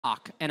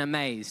and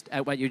amazed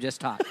at what you just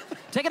taught.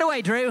 Take it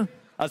away, Drew.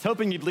 I was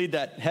hoping you'd lead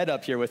that head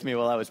up here with me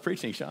while I was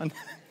preaching, Sean.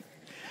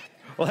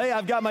 Well, hey,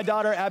 I've got my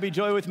daughter, Abby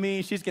Joy, with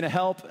me. She's going to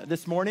help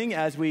this morning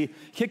as we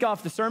kick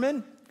off the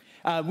sermon.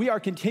 We are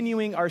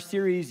continuing our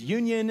series,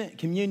 Union,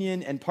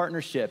 Communion, and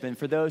Partnership. And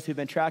for those who've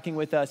been tracking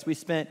with us, we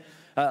spent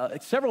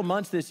several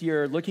months this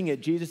year looking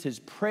at Jesus'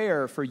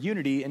 prayer for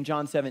unity in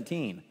John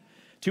 17.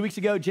 2 weeks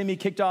ago, Jimmy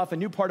kicked off a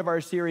new part of our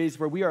series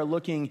where we are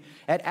looking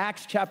at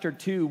Acts chapter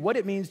 2, what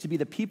it means to be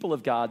the people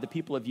of God, the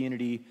people of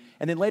unity.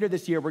 And then later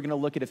this year, we're going to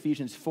look at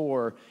Ephesians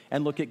 4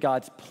 and look at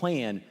God's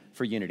plan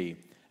for unity.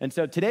 And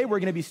so today we're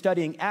going to be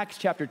studying Acts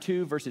chapter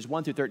 2, verses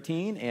 1 through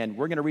 13, and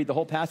we're going to read the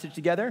whole passage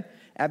together.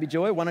 Abby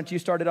Joy, why don't you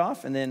start it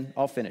off, and then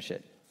I'll finish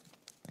it.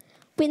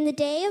 When the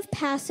day of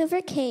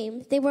Passover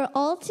came, they were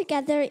all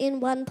together in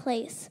one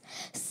place.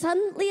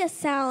 Suddenly a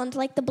sound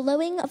like the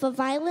blowing of a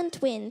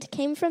violent wind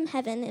came from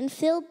heaven and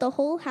filled the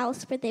whole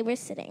house where they were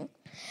sitting.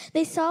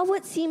 They saw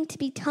what seemed to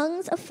be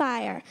tongues of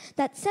fire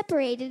that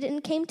separated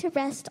and came to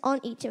rest on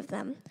each of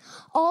them.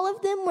 All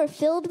of them were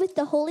filled with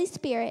the Holy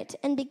Spirit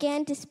and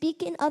began to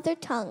speak in other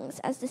tongues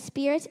as the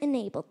Spirit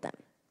enabled them.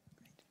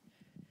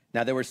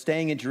 Now there were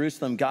staying in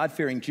Jerusalem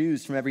God-fearing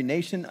Jews from every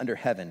nation under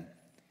heaven.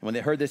 And when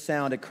they heard this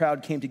sound, a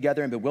crowd came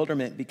together in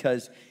bewilderment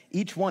because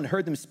each one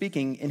heard them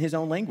speaking in his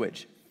own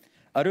language.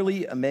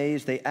 Utterly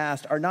amazed, they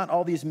asked, "Are not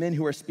all these men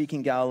who are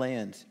speaking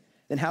Galileans?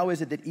 Then how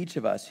is it that each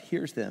of us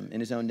hears them in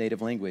his own native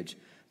language?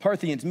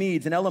 Parthians,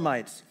 Medes, and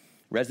Elamites,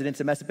 residents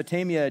of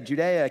Mesopotamia,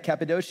 Judea,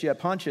 Cappadocia,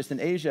 Pontus, and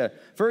Asia,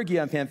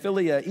 Phrygia and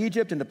Pamphylia,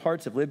 Egypt, and the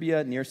parts of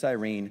Libya near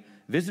Cyrene,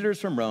 visitors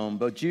from Rome,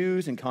 both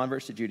Jews and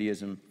converts to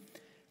Judaism.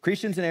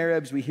 Cretans and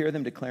Arabs, we hear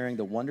them declaring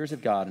the wonders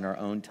of God in our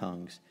own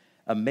tongues."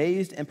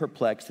 Amazed and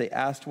perplexed, they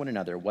asked one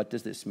another, "What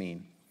does this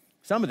mean?"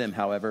 Some of them,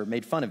 however,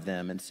 made fun of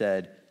them and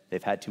said,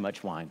 "They've had too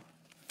much wine."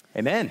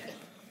 Amen.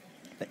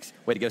 Thanks.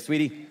 Way to go,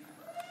 sweetie.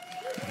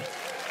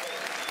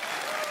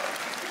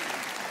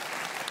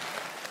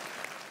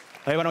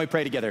 Hey, why don't we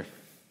pray together?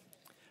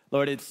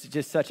 Lord, it's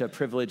just such a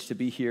privilege to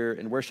be here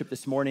and worship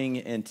this morning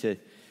and to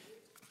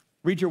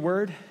read your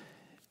word,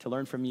 to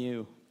learn from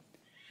you.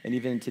 And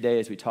even today,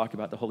 as we talk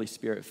about the Holy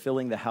Spirit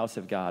filling the house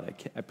of God,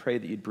 I pray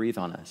that you'd breathe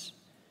on us.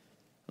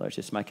 Lord, it's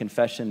just my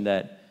confession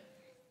that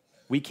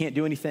we can't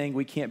do anything.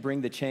 We can't bring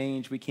the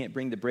change. We can't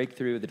bring the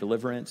breakthrough, the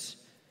deliverance,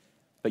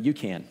 but you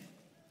can.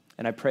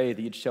 And I pray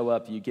that you'd show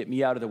up, you'd get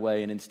me out of the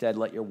way, and instead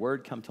let your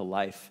word come to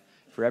life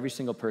for every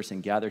single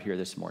person gathered here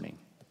this morning.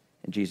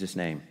 In Jesus'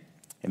 name,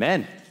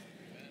 amen.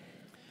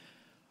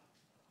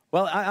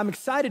 Well, I'm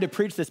excited to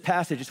preach this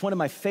passage. It's one of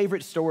my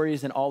favorite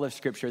stories in all of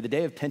Scripture, the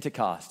day of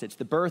Pentecost. It's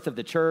the birth of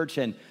the church,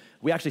 and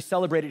we actually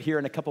celebrate it here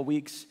in a couple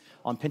weeks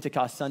on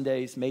Pentecost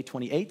Sundays, May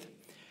 28th.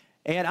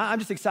 And I'm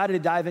just excited to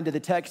dive into the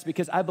text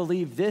because I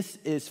believe this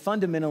is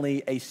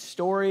fundamentally a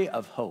story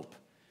of hope.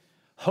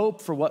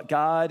 Hope for what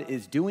God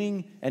is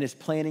doing and is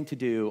planning to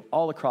do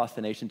all across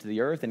the nations of the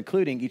earth,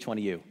 including each one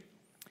of you.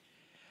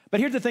 But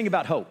here's the thing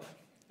about hope.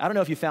 I don't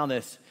know if you found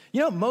this.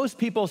 You know, most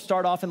people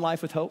start off in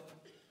life with hope.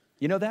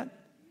 You know that?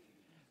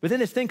 But then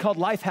this thing called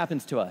life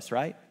happens to us,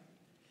 right?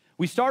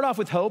 We start off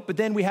with hope, but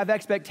then we have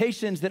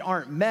expectations that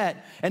aren't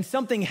met, and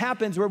something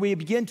happens where we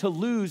begin to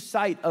lose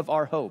sight of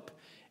our hope.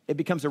 It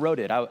becomes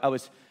eroded. I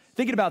was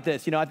thinking about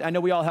this. You know, I know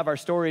we all have our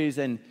stories,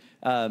 and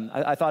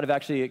I thought of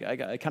actually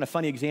a kind of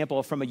funny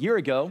example from a year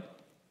ago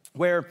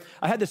where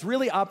I had this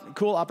really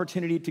cool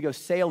opportunity to go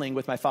sailing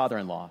with my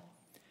father-in-law.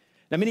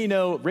 Now, many of you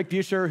know Rick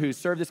Buescher, who's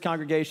served this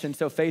congregation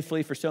so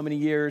faithfully for so many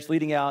years,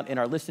 leading out in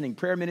our listening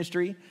prayer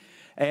ministry,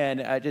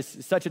 and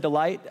just such a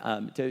delight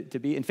to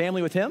be in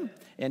family with him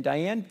and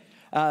Diane.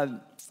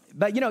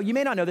 But, you know, you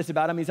may not know this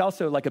about him. He's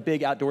also like a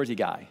big outdoorsy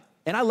guy.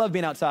 And I love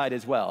being outside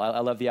as well.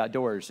 I love the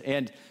outdoors.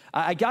 And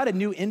I got a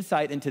new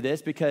insight into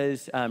this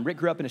because Rick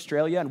grew up in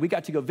Australia, and we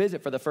got to go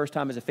visit for the first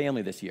time as a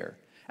family this year.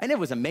 And it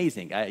was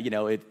amazing.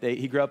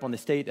 He grew up on the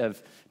state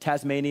of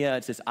Tasmania.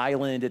 It's this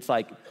island. It's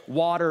like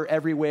water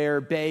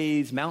everywhere,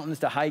 bays, mountains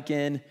to hike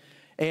in.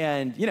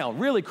 And, you know,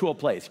 really cool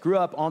place. Grew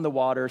up on the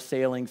water,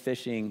 sailing,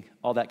 fishing,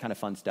 all that kind of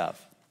fun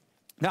stuff.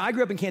 Now, I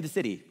grew up in Kansas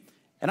City.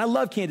 And I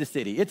love Kansas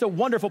City. It's a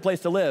wonderful place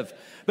to live.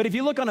 But if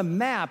you look on a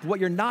map, what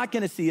you're not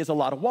going to see is a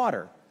lot of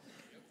water.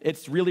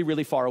 It's really,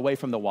 really far away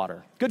from the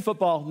water. Good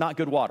football, not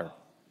good water.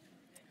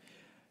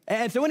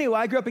 And so anyway,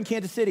 I grew up in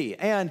Kansas City,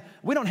 and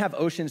we don't have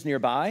oceans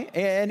nearby,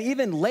 and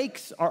even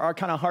lakes are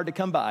kind of hard to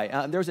come by.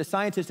 There was a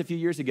scientist a few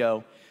years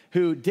ago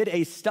who did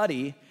a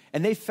study,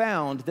 and they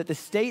found that the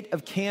state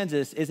of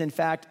Kansas is in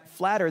fact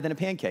flatter than a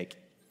pancake.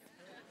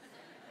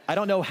 I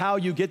don't know how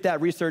you get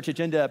that research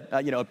agenda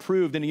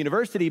approved in a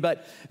university,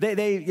 but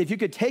if you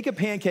could take a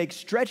pancake,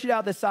 stretch it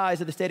out the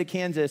size of the state of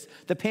Kansas,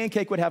 the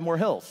pancake would have more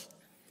hills.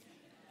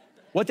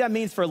 What that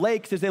means for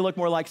lakes is they look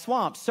more like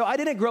swamps. So I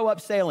didn't grow up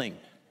sailing,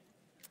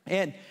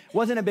 and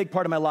wasn't a big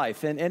part of my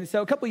life. And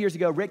so a couple years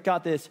ago, Rick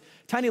got this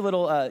tiny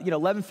little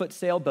 11-foot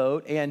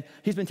sailboat, and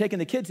he's been taking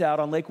the kids out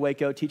on Lake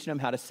Waco, teaching them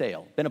how to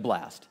sail. Been a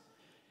blast.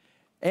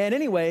 And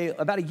anyway,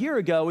 about a year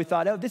ago, we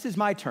thought, oh, this is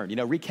my turn,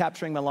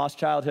 recapturing my lost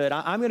childhood.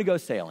 I'm going to go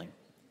sailing.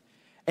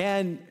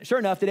 And sure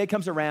enough, the day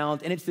comes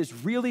around, and it's this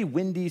really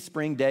windy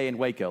spring day in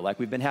Waco, like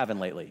we've been having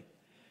lately.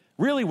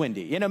 Really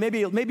windy. You know,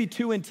 maybe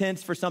too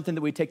intense for something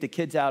that we take the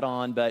kids out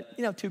on, but,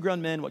 you know, two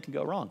grown men, what can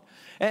go wrong?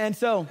 And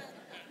so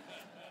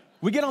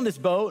we get on this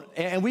boat,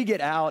 and we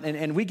get out,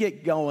 and we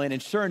get going, and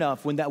sure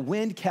enough, when that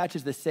wind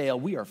catches the sail,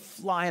 we are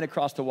flying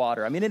across the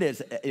water. I mean, it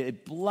is a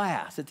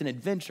blast. It's an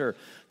adventure.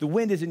 The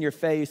wind is in your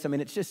face. I mean,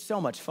 it's just so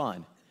much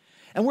fun.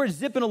 And we're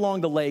zipping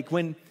along the lake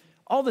when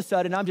all of a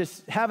sudden, I'm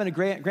just having a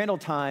grand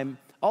old time.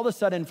 All of a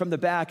sudden, from the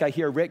back, I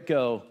hear Rick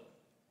go,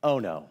 "Oh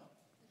no."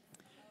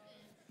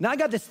 Now, I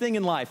got this thing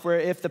in life where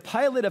if the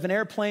pilot of an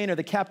airplane or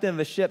the captain of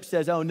a ship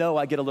says, "Oh no,"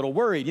 I get a little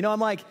worried. You know, I'm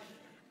like,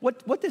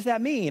 what does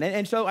that mean?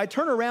 And so I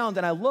turn around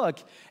and I look,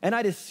 and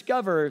I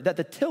discover that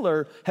the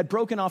tiller had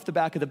broken off the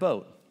back of the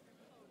boat.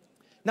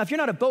 Now, if you're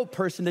not a boat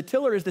person, the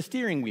tiller is the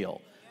steering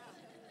wheel.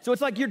 So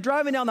it's like you're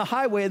driving down the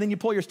highway and then you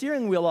pull your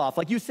steering wheel off.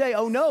 Like you say,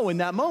 "Oh no," in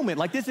that moment.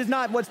 Like this is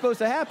not what's supposed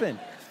to happen.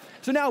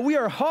 So now we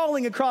are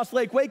hauling across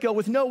Lake Waco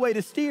with no way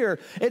to steer.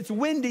 It's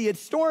windy, it's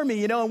stormy,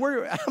 you know, and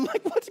I'm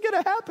like, what's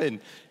gonna happen?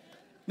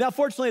 Now,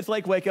 fortunately, it's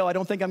Lake Waco. I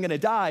don't think I'm gonna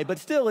die, but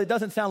still, it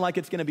doesn't sound like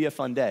it's gonna be a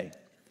fun day.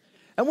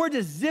 And we're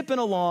just zipping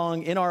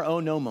along in our oh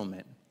no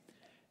moment.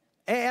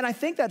 And I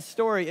think that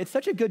story, it's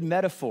such a good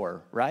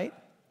metaphor, right?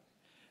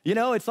 You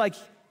know, it's like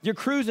you're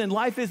cruising,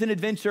 life is an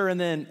adventure,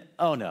 and then,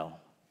 oh no.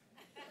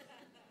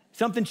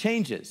 Something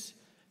changes.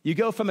 You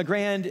go from a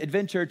grand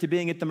adventure to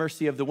being at the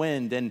mercy of the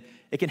wind, and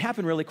it can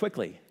happen really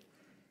quickly.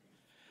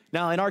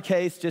 Now, in our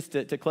case, just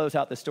to close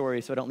out the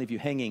story so I don't leave you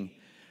hanging,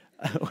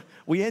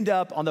 we end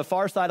up on the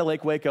far side of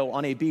Lake Waco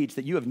on a beach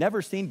that you have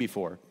never seen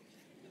before.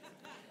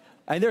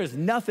 And there is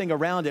nothing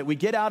around it. We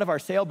get out of our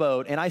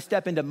sailboat, and I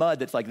step into mud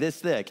that's like this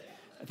thick.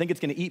 I think it's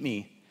gonna eat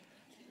me.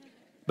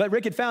 But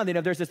Rick had found, you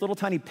know, there's this little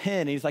tiny pin,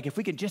 and he's like, if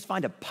we could just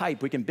find a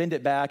pipe, we can bend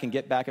it back and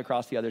get back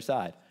across the other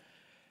side.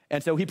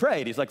 And so he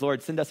prayed. He's like,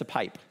 "Lord, send us a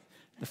pipe."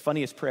 The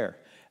funniest prayer.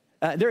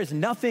 There is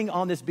nothing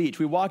on this beach.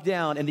 We walk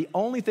down, and the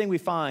only thing we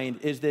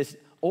find is this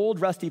old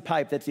rusty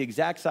pipe that's the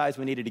exact size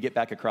we needed to get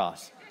back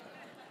across.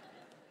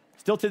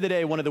 Still to the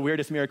day, one of the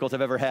weirdest miracles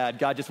I've ever had.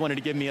 God just wanted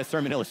to give me a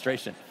sermon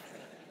illustration.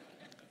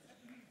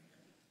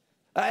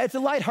 It's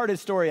a lighthearted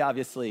story,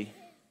 obviously.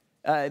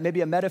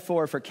 Maybe a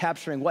metaphor for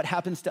capturing what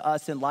happens to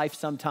us in life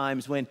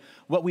sometimes when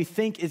what we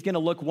think is gonna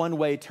look one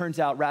way turns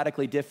out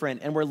radically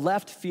different, and we're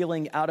left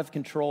feeling out of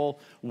control,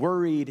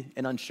 worried,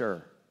 and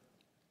unsure.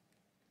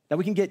 Now,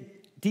 we can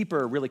get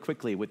deeper really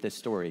quickly with this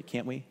story,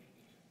 can't we?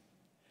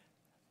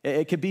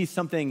 It could be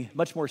something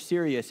much more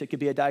serious. It could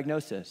be a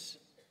diagnosis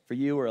for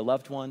you or a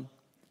loved one.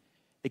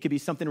 It could be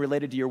something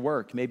related to your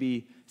work.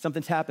 Maybe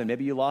something's happened.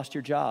 Maybe you lost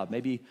your job.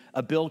 Maybe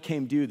a bill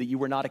came due that you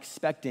were not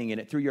expecting, and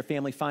it threw your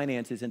family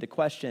finances into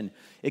question.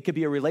 It could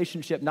be a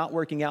relationship not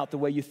working out the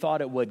way you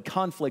thought it would,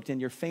 conflict in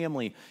your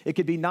family. It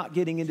could be not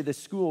getting into the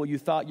school you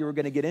thought you were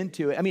going to get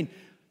into. I mean,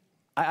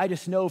 I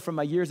just know from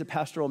my years of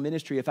pastoral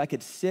ministry, if I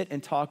could sit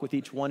and talk with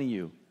each one of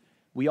you,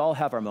 we all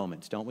have our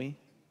moments, don't we?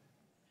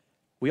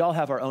 We all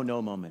have our oh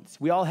no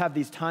moments. We all have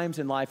these times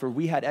in life where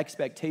we had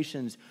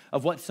expectations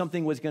of what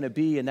something was going to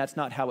be, and that's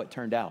not how it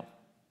turned out.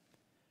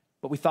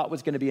 What we thought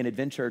was going to be an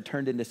adventure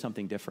turned into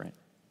something different.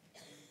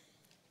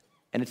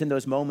 And it's in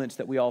those moments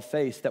that we all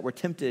face that we're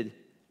tempted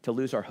to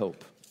lose our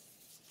hope.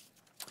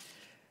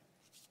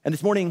 And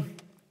this morning,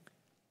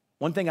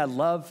 one thing I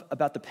love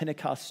about the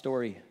Pentecost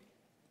story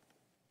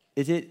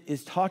is it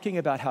is talking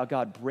about how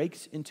God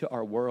breaks into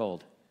our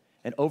world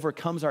and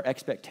overcomes our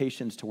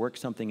expectations to work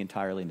something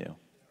entirely new.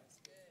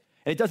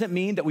 And it doesn't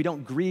mean that we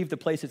don't grieve the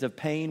places of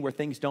pain where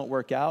things don't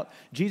work out.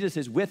 Jesus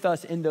is with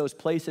us in those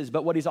places,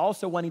 but what he's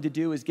also wanting to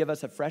do is give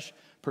us a fresh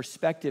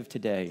perspective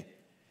today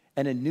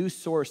and a new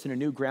source and a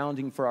new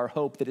grounding for our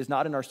hope that is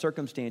not in our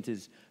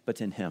circumstances,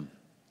 but in him.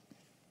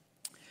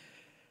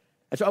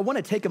 And so I want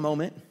to take a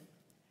moment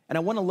and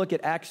I want to look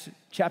at Acts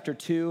chapter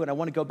 2, and I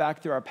want to go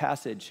back through our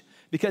passage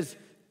because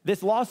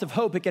this loss of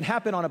hope, it can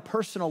happen on a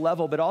personal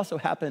level, but also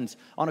happens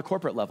on a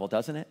corporate level,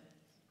 doesn't it?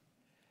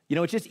 You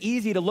know, it's just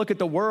easy to look at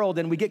the world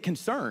and we get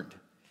concerned.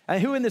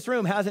 And who in this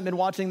room hasn't been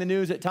watching the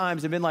news at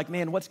times and been like,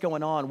 man, what's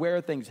going on? Where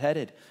are things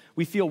headed?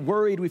 We feel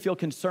worried. We feel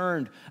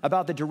concerned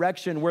about the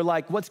direction. We're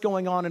like, what's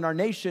going on in our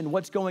nation?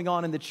 What's going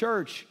on in the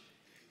church?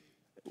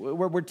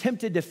 We're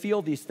tempted to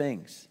feel these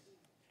things.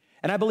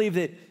 And I believe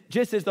that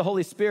just as the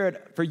Holy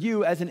Spirit, for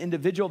you as an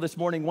individual this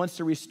morning, wants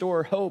to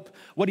restore hope,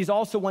 what he's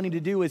also wanting to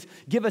do is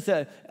give us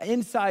an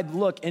inside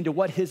look into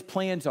what his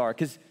plans are.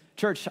 Because,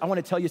 church, I want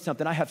to tell you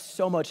something. I have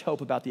so much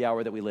hope about the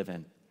hour that we live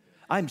in.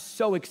 I'm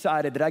so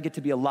excited that I get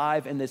to be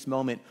alive in this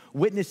moment,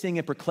 witnessing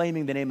and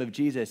proclaiming the name of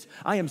Jesus.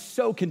 I am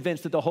so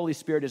convinced that the Holy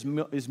Spirit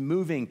is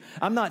moving.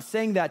 I'm not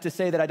saying that to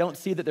say that I don't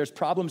see that there's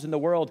problems in the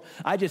world.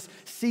 I just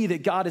see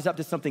that God is up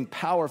to something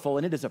powerful,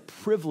 and it is a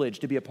privilege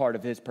to be a part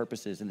of his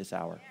purposes in this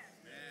hour.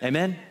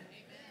 Amen?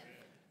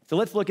 So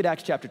let's look at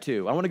Acts chapter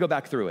 2. I want to go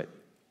back through it.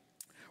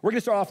 We're going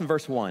to start off in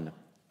verse 1.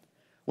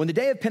 When the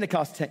day of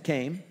Pentecost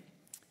came,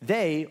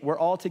 they were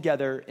all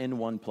together in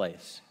one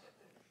place.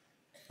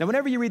 Now,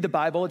 whenever you read the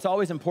Bible, it's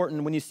always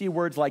important when you see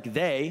words like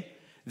they,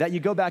 that you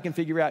go back and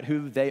figure out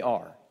who they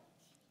are.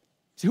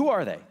 So who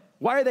are they?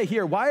 Why are they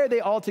here? Why are they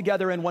all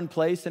together in one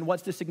place? And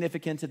what's the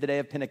significance of the day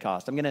of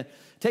Pentecost? I'm going to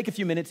take a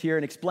few minutes here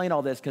and explain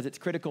all this because it's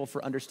critical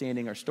for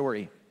understanding our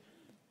story.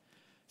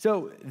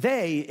 So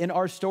they, in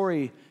our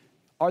story,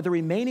 are the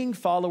remaining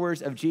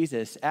followers of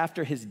Jesus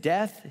after his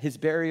death, his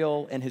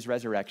burial, and his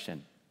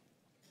resurrection.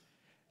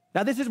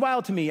 Now, this is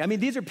wild to me. I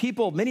mean, these are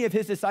people, many of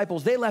his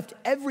disciples, they left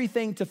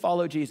everything to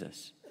follow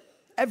Jesus.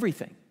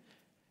 Everything.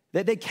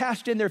 They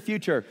cashed in their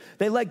future.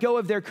 They let go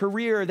of their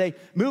career. They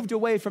moved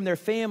away from their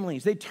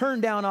families. They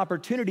turned down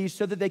opportunities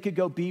so that they could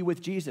go be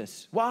with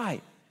Jesus. Why?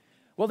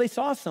 Well, they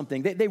saw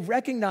something. They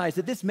recognized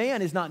that this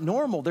man is not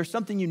normal. There's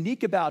something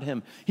unique about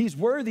him. He's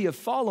worthy of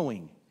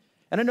following.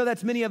 And I know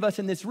that's many of us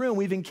in this room.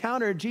 We've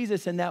encountered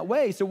Jesus in that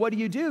way. So what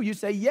do? You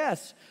say,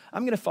 yes,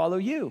 I'm going to follow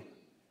you.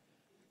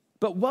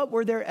 But what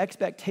were their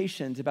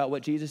expectations about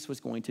what Jesus was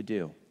going to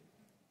do?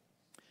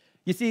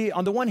 You see,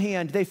 on the one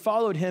hand, they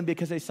followed him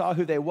because they saw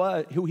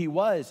who he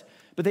was,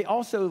 but they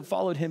also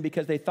followed him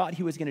because they thought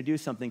he was going to do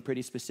something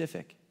pretty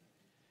specific.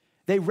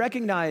 They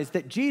recognized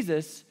that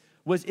Jesus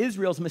was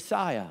Israel's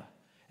Messiah,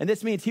 and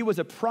this means he was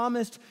a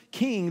promised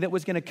king that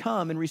was going to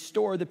come and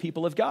restore the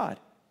people of God.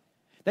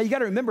 Now, you got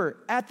to remember,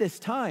 at this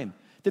time,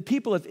 the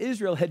people of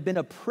Israel had been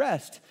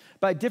oppressed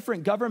by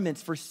different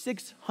governments for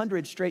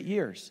 600 straight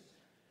years.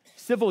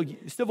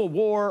 Civil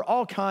war,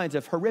 all kinds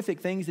of horrific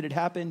things that had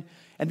happened.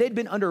 And they'd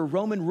been under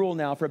Roman rule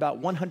now for about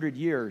 100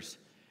 years,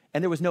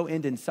 and there was no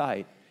end in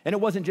sight. And it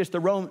wasn't just the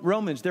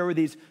Romans. There were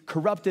these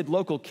corrupted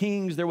local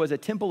kings. There was a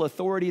temple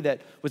authority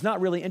that was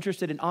not really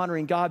interested in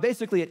honoring God.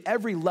 Basically, at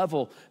every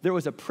level, there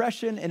was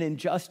oppression and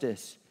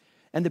injustice.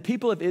 And the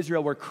people of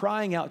Israel were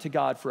crying out to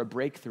God for a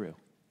breakthrough.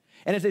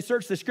 And as they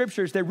searched the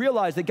scriptures, they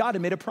realized that God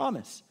had made a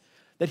promise,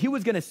 that he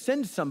was going to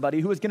send somebody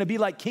who was going to be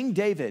like King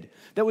David,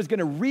 that was going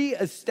to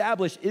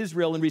reestablish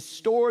Israel and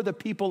restore the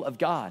people of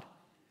God.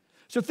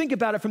 So think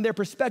about it from their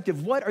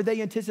perspective. What are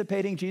they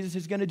anticipating Jesus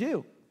is going to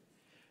do?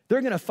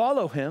 They're going to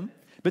follow him,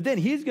 but then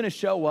he's going to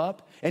show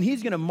up and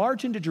he's going to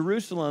march into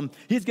Jerusalem.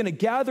 He's going to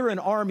gather an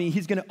army.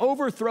 He's going to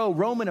overthrow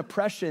Roman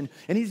oppression,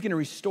 and he's going to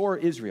restore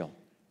Israel.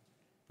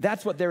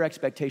 That's what their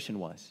expectation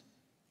was.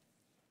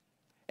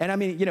 And I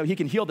mean, he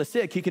can heal the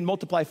sick. He can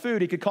multiply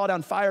food. He could call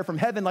down fire from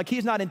heaven. Like,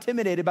 he's not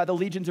intimidated by the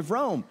legions of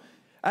Rome.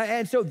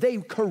 And so they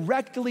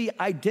correctly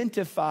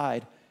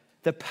identified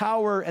the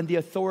power and the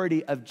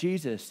authority of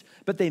Jesus,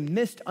 but they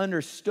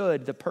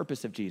misunderstood the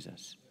purpose of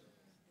Jesus.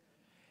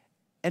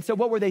 And so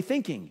what were they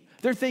thinking?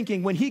 They're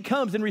thinking, when he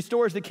comes and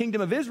restores the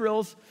kingdom of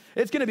Israel's,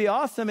 it's going to be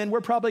awesome, and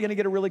we're probably going to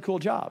get a really cool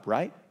job,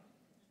 right?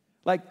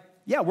 Like,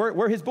 yeah,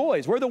 we're his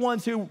boys. We're the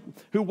ones who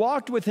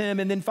walked with him,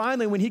 and then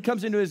finally, when he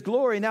comes into his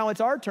glory, now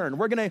it's our turn.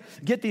 We're going to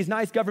get these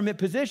nice government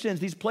positions,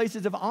 these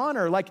places of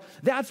honor. Like,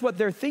 that's what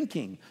they're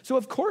thinking. So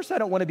of course I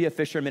don't want to be a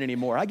fisherman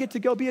anymore. I get to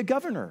go be a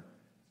governor,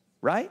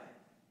 right?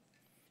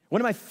 One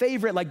of my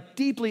favorite,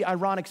 deeply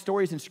ironic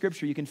stories in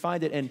Scripture, you can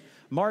find it in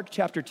Mark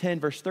chapter 10,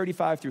 verse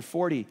 35 through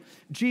 40.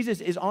 Jesus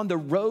is on the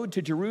road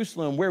to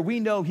Jerusalem where we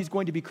know he's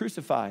going to be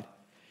crucified.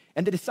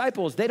 And the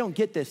disciples, they don't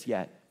get this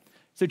yet.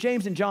 So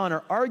James and John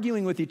are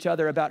arguing with each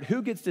other about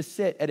who gets to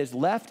sit at his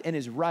left and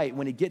his right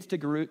when he gets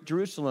to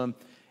Jerusalem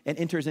and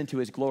enters into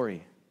his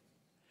glory.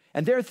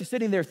 And they're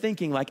sitting there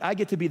thinking, I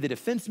get to be the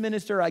defense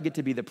minister, I get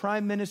to be the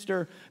prime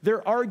minister.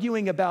 They're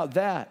arguing about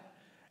that.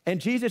 And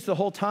Jesus the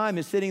whole time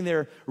is sitting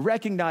there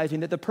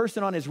recognizing that the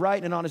person on his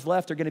right and on his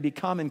left are going to be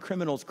common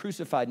criminals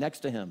crucified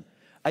next to him.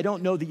 I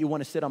don't know that you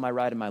want to sit on my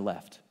right and my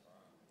left.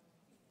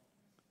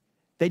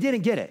 They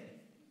didn't get it.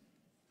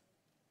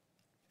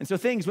 And so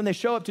when they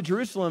show up to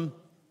Jerusalem,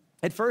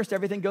 at first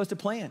everything goes to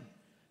plan.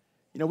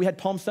 We had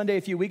Palm Sunday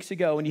a few weeks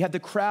ago, and you had the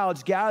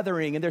crowds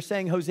gathering, and they're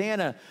saying,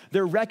 Hosanna.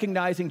 They're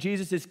recognizing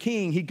Jesus as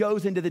king. He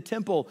goes into the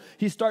temple.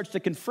 He starts to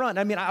confront.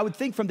 I mean, I would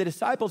think from the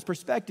disciples'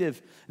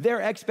 perspective,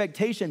 their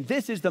expectation,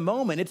 this is the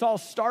moment. It's all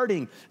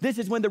starting. This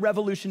is when the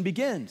revolution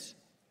begins.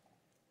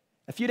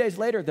 A few days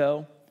later,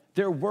 though,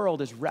 their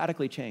world is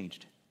radically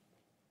changed.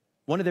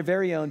 One of their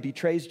very own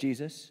betrays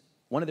Jesus,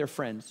 one of their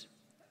friends.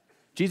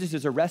 Jesus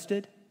is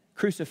arrested,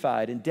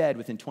 crucified, and dead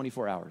within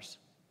 24 hours.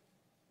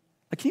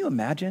 Can you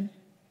imagine?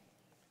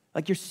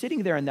 You're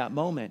sitting there in that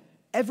moment,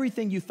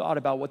 everything you thought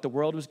about what the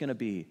world was going to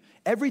be,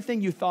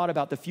 everything you thought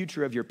about the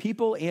future of your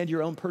people and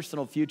your own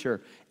personal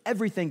future,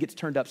 everything gets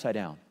turned upside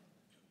down.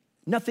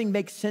 Nothing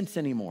makes sense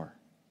anymore.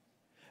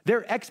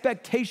 Their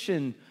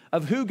expectation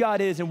of who God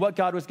is and what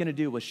God was going to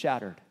do was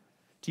shattered.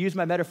 To use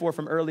my metaphor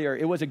from earlier,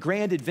 it was a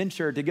grand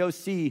adventure to go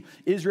see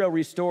Israel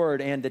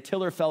restored, and the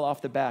tiller fell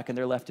off the back and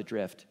they're left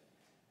adrift.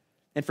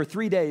 And for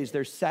 3 days,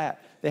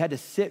 they had to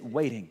sit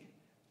waiting.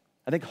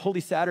 I think Holy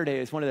Saturday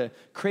is one of the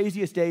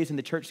craziest days in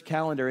the church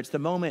calendar. It's the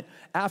moment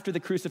after the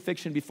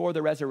crucifixion, before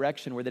the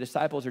resurrection, where the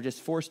disciples are just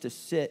forced to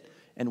sit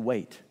and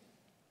wait.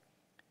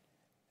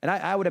 And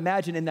I would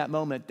imagine in that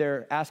moment,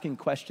 they're asking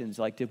questions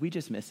like, did we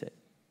just miss it?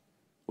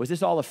 Was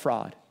this all a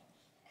fraud?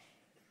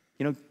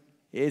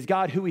 Is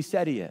God who he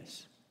said he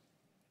is?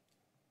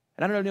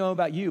 And I don't know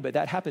about you, but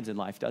that happens in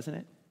life, doesn't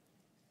it?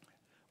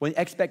 When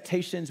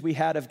expectations we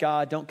had of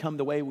God don't come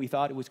the way we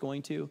thought it was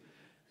going to,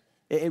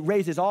 It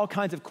raises all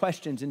kinds of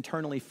questions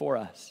internally for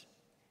us.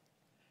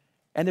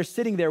 And they're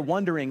sitting there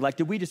wondering, like,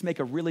 did we just make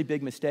a really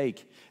big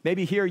mistake?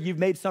 Maybe here you've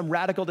made some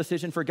radical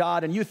decision for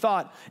God and you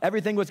thought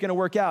everything was gonna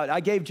work out. I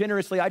gave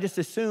generously, I just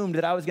assumed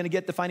that I was gonna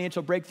get the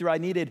financial breakthrough I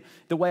needed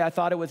the way I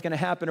thought it was gonna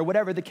happen, or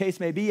whatever the case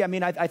may be. I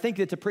mean, I think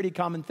it's a pretty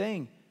common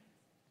thing.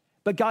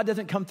 But God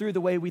doesn't come through the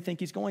way we think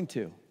he's going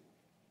to.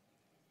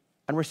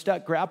 And we're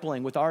stuck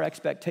grappling with our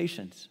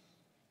expectations.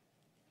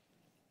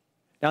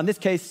 Now, in this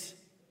case,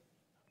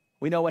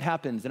 we know what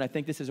happens, and I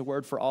think this is a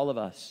word for all of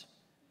us.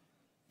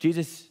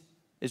 Jesus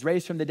is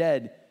raised from the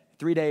dead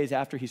 3 days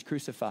after he's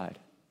crucified.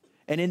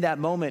 And in that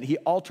moment, he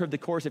altered the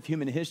course of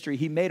human history.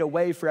 He made a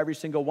way for every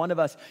single one of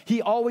us.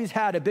 He always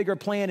had a bigger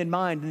plan in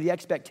mind than the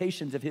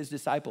expectations of his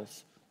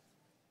disciples.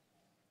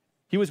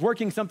 He was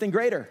working something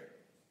greater.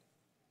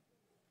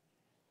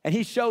 And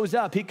he shows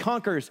up, he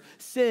conquers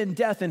sin,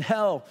 death, and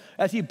hell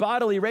as he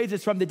bodily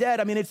raises from the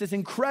dead. I mean, it's this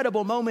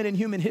incredible moment in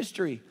human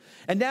history.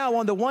 And now,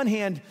 on the one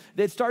hand,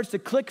 it starts to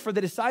click for the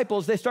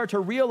disciples. They start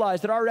to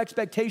realize that our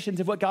expectations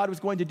of what God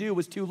was going to do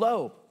was too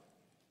low.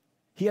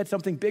 He had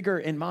something bigger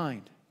in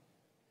mind.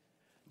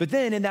 But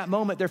then in that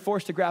moment, they're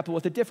forced to grapple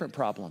with a different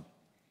problem.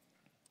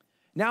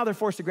 Now they're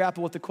forced to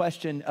grapple with the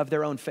question of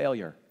their own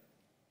failure.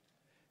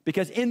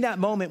 Because in that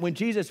moment, when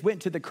Jesus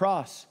went to the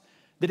cross,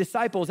 the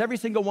disciples, every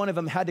single one of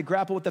them, had to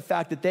grapple with the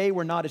fact that they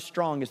were not as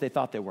strong as they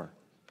thought they were.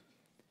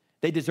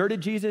 They deserted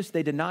Jesus.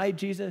 They denied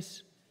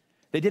Jesus.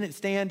 They didn't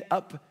stand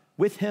up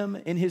with him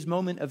in his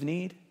moment of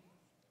need.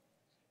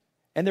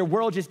 And their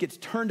world just gets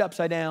turned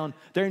upside down.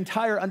 Their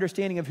entire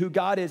understanding of who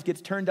God is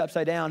gets turned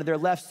upside down. And they're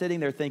left sitting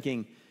there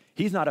thinking,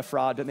 he's not a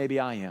fraud, but maybe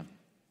I am.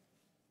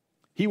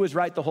 He was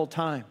right the whole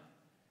time,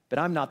 but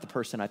I'm not the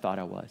person I thought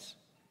I was.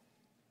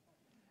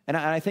 And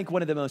I think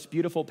one of the most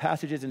beautiful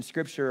passages in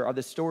Scripture are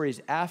the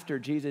stories after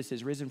Jesus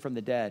is risen from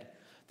the dead,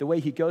 the way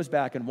he goes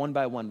back and one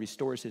by one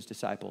restores his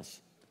disciples.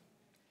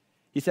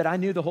 He said, I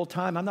knew the whole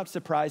time. I'm not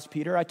surprised,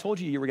 Peter. I told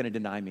you were going to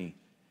deny me.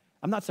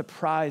 I'm not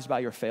surprised by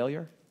your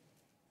failure.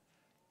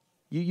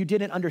 You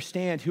didn't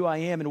understand who I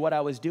am and what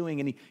I was doing.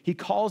 And he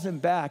calls him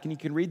back, and you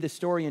can read the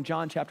story in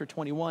John chapter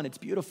 21. It's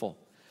beautiful,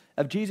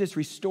 of Jesus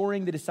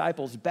restoring the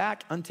disciples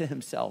back unto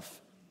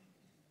himself.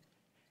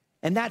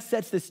 And that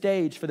sets the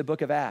stage for the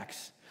book of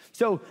Acts.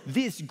 So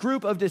this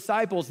group of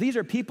disciples, these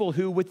are people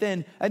who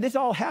within, and this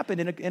all happened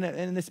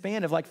in the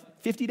span of like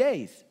 50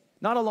 days,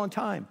 not a long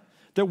time.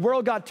 Their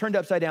world got turned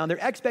upside down.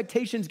 Their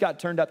expectations got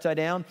turned upside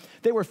down.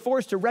 They were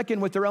forced to reckon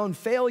with their own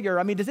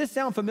failure. I mean, does this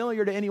sound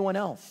familiar to anyone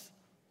else?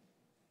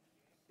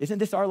 Isn't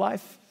this our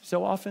life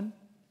so often?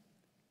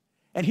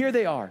 And here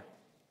they are.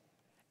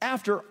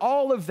 After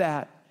all of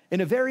that, in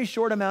a very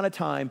short amount of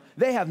time,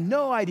 they have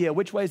no idea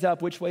which way's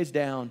up, which way's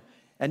down,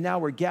 and now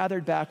we're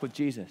gathered back with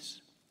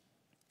Jesus.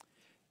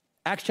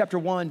 Acts chapter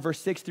 1, verse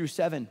 6 through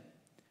 7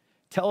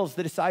 tells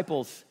the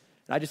disciples,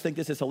 and I just think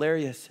this is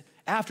hilarious.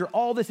 After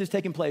all this has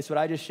taken place, what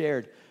I just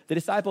shared, the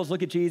disciples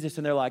look at Jesus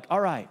and they're like,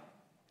 all right,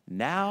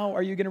 now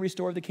are you going to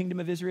restore the kingdom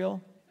of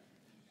Israel?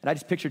 And I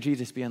just picture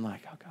Jesus being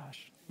like, oh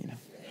gosh,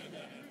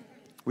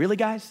 really,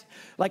 guys?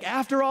 Like,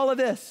 after all of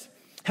this,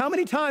 how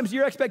many times do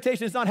your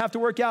expectations not have to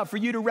work out for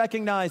you to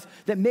recognize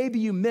that maybe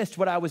you missed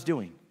what I was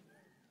doing?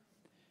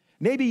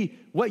 Maybe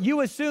what you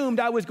assumed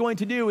I was going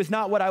to do is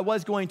not what I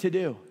was going to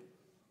do.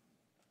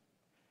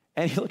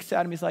 And he looks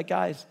at him, he's like,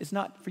 guys, it's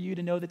not for you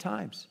to know the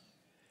times.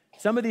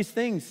 Some of these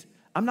things,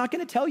 I'm not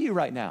going to tell you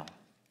right now.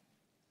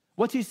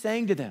 What's he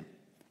saying to them?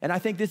 And I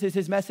think this is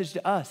his message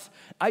to us.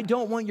 I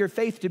don't want your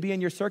faith to be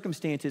in your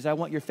circumstances. I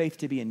want your faith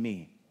to be in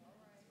me.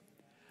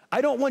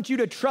 I don't want you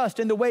to trust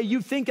in the way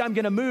you think I'm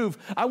going to move.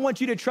 I want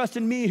you to trust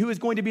in me, who is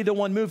going to be the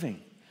one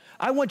moving.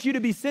 I want you to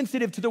be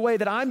sensitive to the way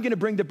that I'm going to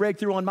bring the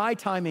breakthrough on my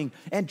timing,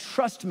 and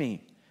trust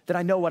me that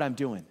I know what I'm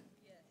doing.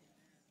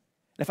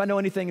 And if I know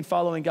anything in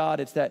following God,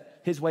 it's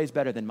that his way is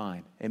better than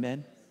mine.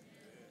 Amen?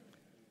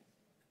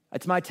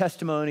 It's my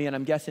testimony, and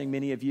I'm guessing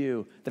many of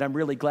you, that I'm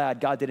really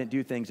glad God didn't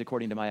do things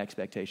according to my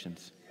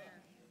expectations.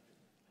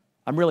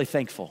 I'm really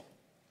thankful.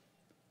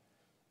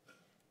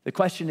 The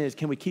question is,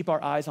 can we keep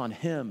our eyes on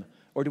him,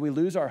 or do we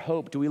lose our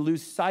hope? Do we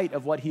lose sight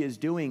of what he is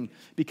doing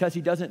because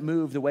he doesn't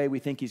move the way we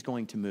think he's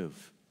going to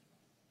move?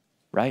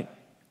 Right?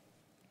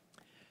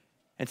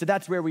 And so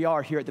that's where we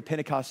are here at the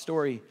Pentecost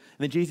story. And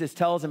then Jesus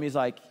tells him, he's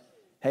like,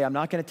 hey, I'm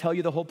not going to tell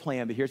you the whole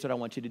plan, but here's what I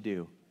want you to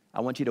do.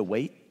 I want you to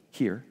wait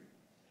here.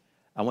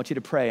 I want you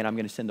to pray, and I'm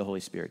going to send the Holy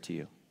Spirit to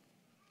you.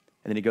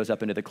 And then he goes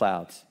up into the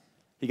clouds.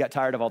 He got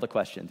tired of all the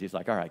questions. He's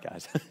like, all right,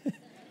 guys.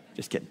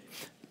 Just kidding.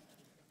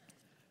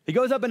 He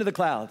goes up into the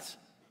clouds.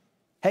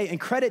 Hey, and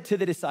credit to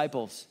the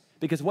disciples,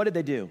 because what did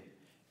they do?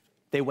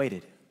 They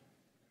waited.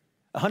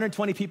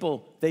 120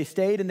 people, they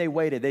stayed and they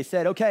waited. They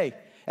said, okay,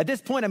 at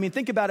this point, I mean,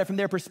 think about it from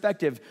their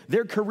perspective.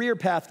 Their career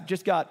path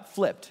just got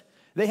flipped.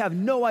 They have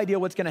no idea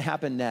what's going to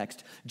happen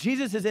next.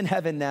 Jesus is in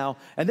heaven now,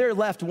 and they're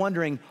left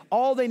wondering,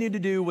 all they needed to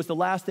do was the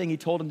last thing he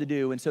told them to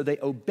do, and so they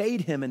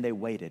obeyed him and they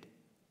waited.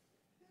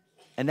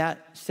 And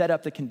that set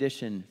up the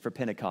condition for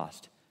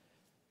Pentecost.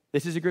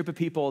 This is a group of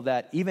people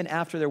that even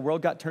after their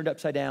world got turned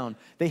upside down,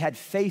 they had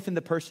faith in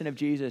the person of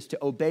Jesus to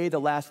obey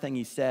the last thing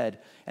he said,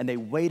 and they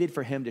waited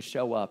for him to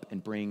show up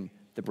and bring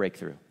the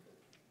breakthrough.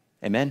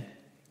 Amen?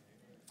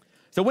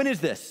 So when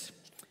is this?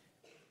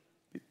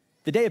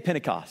 The day of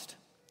Pentecost.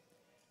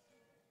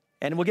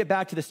 And we'll get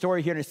back to the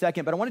story here in a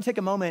second, but I want to take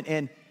a moment,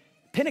 and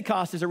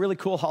Pentecost is a really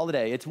cool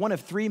holiday. It's one of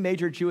 3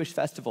 major Jewish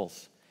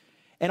festivals.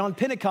 And on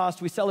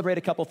Pentecost, we celebrate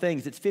a couple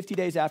things. It's 50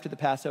 days after the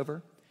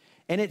Passover,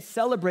 and it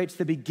celebrates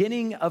the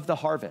beginning of the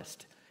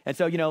harvest. And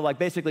so, like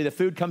basically the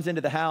food comes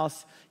into the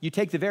house, you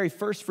take the very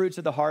first fruits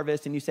of the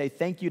harvest and you say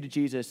thank you to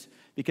Jesus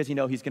because you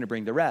know he's going to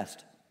bring the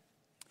rest.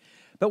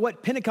 But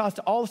what Pentecost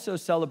also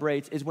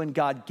celebrates is when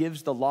God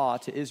gives the law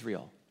to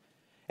Israel.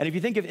 And if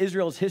you think of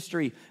Israel's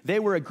history, they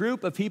were a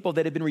group of people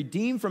that had been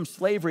redeemed from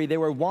slavery. They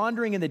were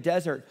wandering in the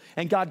desert,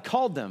 and God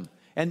called them.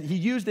 And he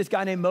used this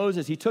guy named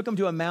Moses. He took them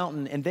to a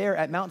mountain, and there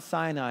at Mount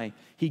Sinai,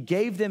 he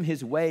gave them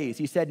his ways.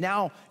 He said,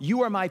 now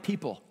you are my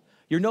people.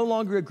 You're no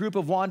longer a group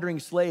of wandering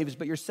slaves,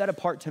 but you're set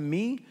apart to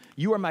me.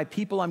 You are my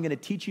people. I'm going to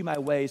teach you my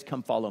ways.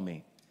 Come follow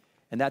me.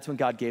 And that's when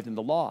God gave them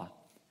the law.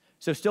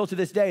 So still to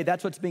this day,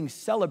 that's what's being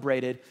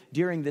celebrated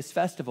during this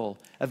festival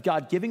of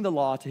God giving the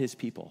law to his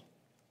people.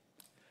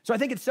 So I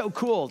think it's so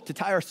cool to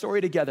tie our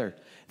story together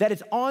that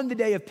it's on the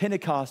day of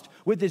Pentecost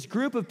with this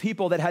group of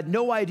people that had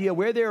no idea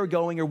where they were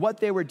going or what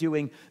they were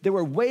doing. They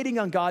were waiting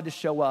on God to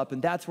show up,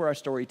 and that's where our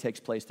story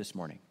takes place this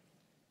morning.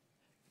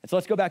 And so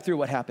let's go back through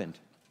what happened.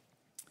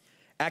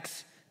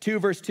 Acts 2,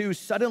 verse 2,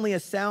 suddenly a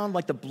sound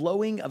like the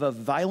blowing of a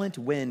violent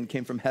wind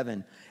came from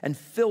heaven and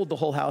filled the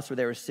whole house where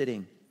they were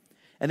sitting.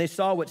 And they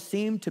saw what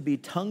seemed to be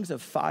tongues of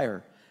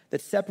fire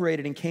that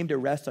separated and came to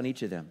rest on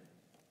each of them.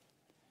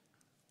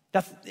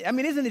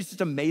 Isn't it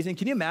just amazing?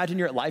 Can you imagine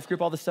you're at life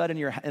group all of a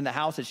sudden, and the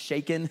house is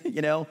shaking,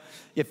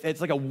 If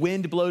it's like a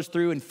wind blows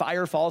through and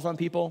fire falls on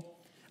people.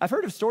 I've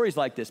heard of stories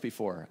like this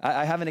before.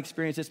 I haven't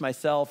experienced this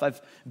myself.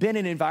 I've been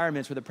in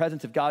environments where the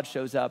presence of God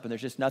shows up and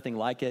there's just nothing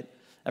like it.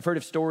 I've heard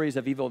of stories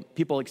of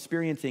people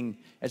experiencing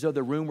as though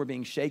the room were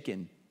being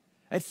shaken.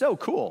 It's so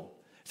cool.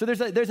 So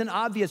there's an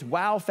obvious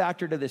wow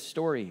factor to this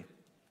story.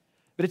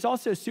 But it's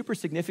also super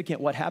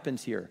significant what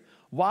happens here.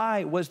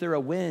 Why was there a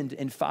wind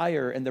and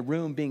fire and the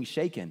room being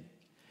shaken?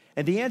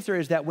 And the answer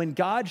is that when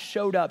God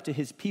showed up to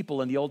his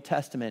people in the Old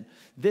Testament,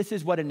 this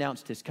is what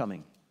announced his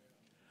coming.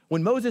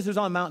 When Moses was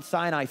on Mount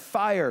Sinai,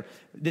 fire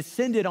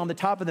descended on the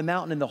top of the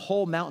mountain and the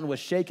whole mountain was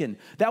shaken.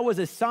 That was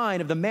a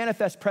sign of the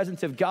manifest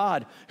presence of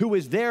God who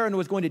was there and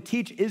was going to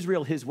teach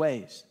Israel his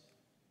ways.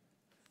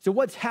 So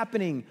what's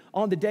happening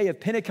on the day of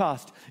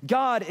Pentecost?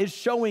 God is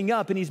showing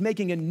up and he's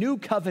making a new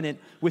covenant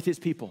with his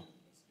people.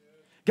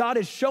 God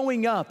is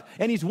showing up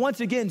and he's once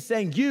again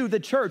saying, you, the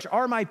church,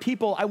 are my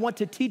people. I want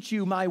to teach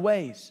you my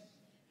ways.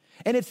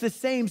 And it's the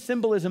same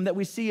symbolism that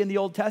we see in the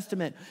Old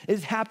Testament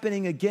is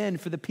happening again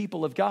for the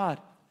people of God.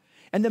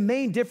 And the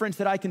main difference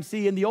that I can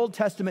see in the Old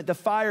Testament, the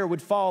fire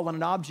would fall on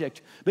an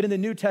object, but in the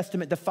New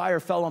Testament, the fire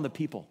fell on the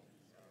people.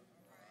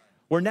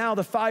 Where now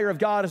the fire of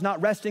God is not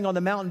resting on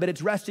the mountain, but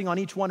it's resting on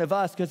each one of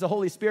us because the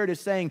Holy Spirit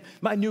is saying,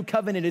 my new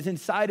covenant is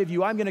inside of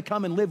you. I'm going to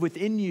come and live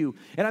within you,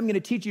 and I'm going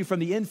to teach you from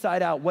the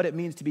inside out what it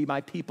means to be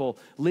my people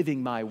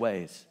living my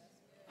ways.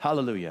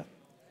 Hallelujah.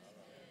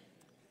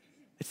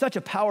 It's such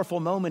a powerful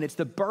moment. It's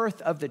the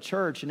birth of the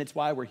church, and it's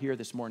why we're here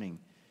this morning,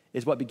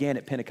 is what began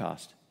at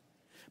Pentecost.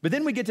 But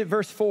then we get to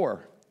verse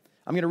 4.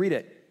 I'm going to read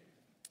it.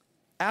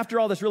 After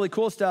all this really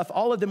cool stuff,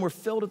 all of them were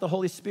filled with the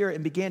Holy Spirit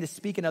and began to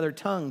speak in other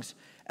tongues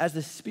as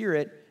the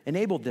Spirit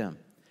enabled them.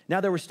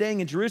 Now they were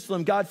staying in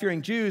Jerusalem,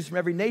 God-fearing Jews from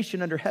every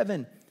nation under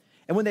heaven.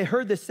 And when they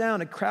heard this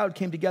sound, a crowd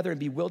came together in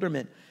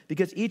bewilderment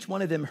because each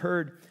one of them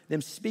heard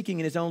them speaking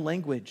in his own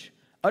language.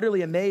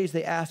 Utterly amazed,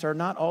 they asked, are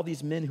not all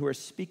these men who are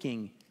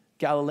speaking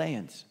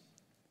Galileans?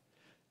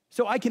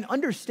 So I can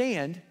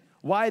understand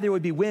why there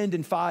would be wind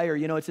and fire.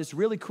 It's this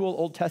really cool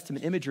Old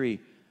Testament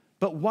imagery.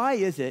 But why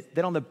is it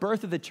that on the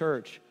birth of the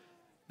church,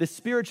 the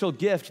spiritual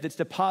gift that's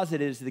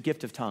deposited is the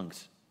gift of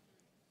tongues?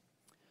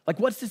 Like,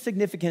 what's the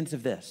significance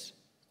of this?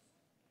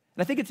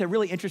 And I think it's a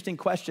really interesting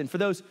question. For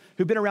those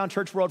who've been around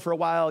church world for a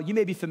while, you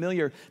may be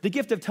familiar. The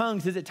gift of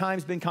tongues has at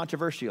times been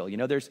controversial.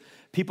 There's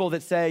people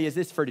that say, is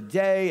this for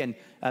today?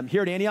 And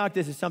here at Antioch,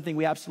 this is something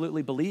we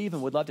absolutely believe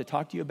and would love to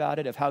talk to you about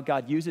it, of how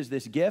God uses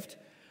this gift.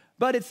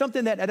 But it's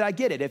something that I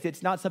get it. If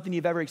it's not something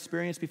you've ever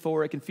experienced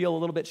before, it can feel a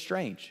little bit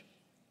strange.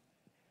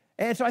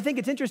 And so I think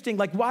it's interesting,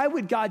 why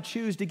would God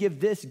choose to give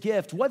this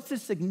gift? What's the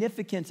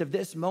significance of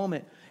this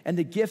moment and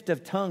the gift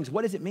of tongues?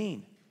 What does it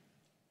mean?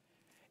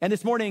 And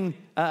this morning,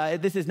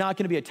 this is not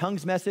going to be a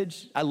tongues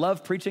message. I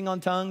love preaching on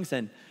tongues.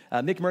 And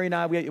Mick Murray and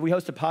I, we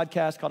host a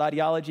podcast called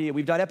Ideology. And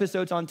we've done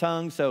episodes on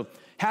tongues. So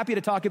happy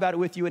to talk about it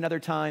with you another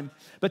time.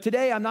 But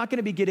today, I'm not going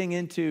to be getting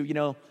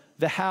into,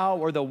 the how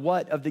or the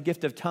what of the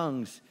gift of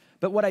tongues.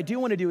 But what I do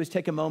want to do is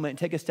take a moment and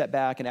take a step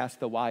back and ask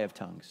the why of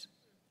tongues.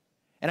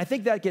 And I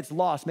think that gets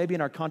lost maybe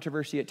in our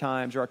controversy at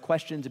times or our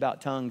questions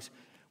about tongues.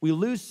 We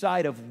lose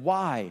sight of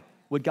why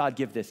would God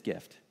give this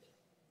gift.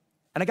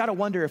 And I got to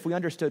wonder if we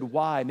understood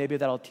why, maybe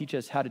that'll teach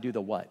us how to do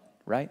the what,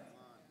 right?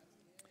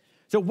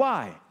 So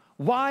why?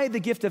 Why the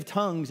gift of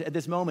tongues at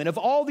this moment? Of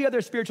all the other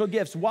spiritual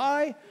gifts,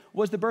 why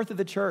was the birth of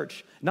the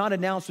church not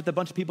announced with a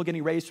bunch of people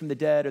getting raised from the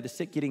dead or the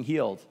sick getting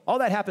healed? All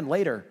that happened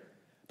later,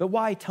 but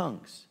why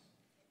tongues?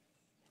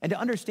 And to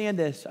understand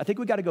this, I think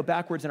we got to go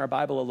backwards in our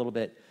Bible a little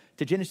bit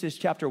to Genesis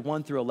chapter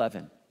 1 through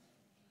 11.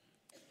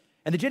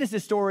 And the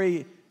Genesis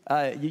story,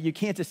 you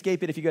can't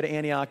escape it if you go to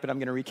Antioch, but I'm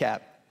going to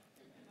recap.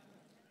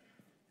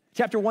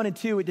 Chapter 1 and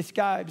 2, it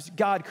describes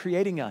God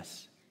creating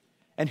us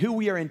and who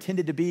we are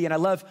intended to be. And I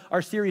love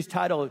our series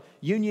title,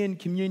 Union,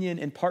 Communion,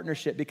 and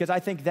Partnership, because I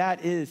think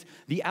that is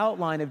the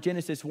outline of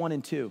Genesis 1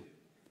 and 2.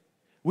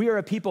 We are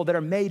a people that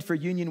are made for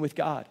union with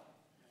God.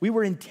 We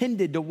were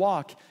intended to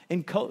walk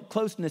in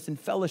closeness and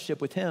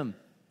fellowship with him.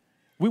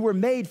 We were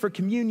made for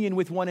communion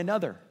with one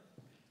another.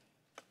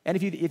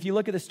 And if you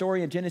look at the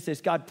story in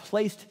Genesis, God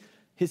placed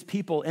his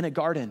people in a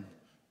garden.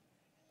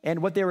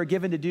 And what they were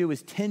given to do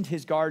is tend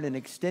his garden and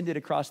extend it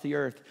across the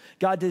earth.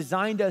 God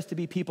designed us to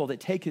be people that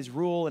take his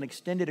rule and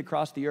extend it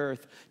across the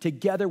earth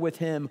together with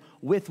him,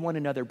 with one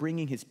another,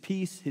 bringing his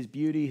peace, his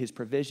beauty, his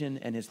provision,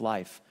 and his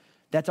life.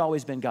 That's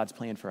always been God's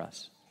plan for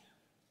us.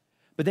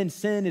 But then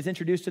sin is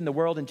introduced in the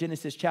world in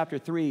Genesis chapter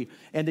 3,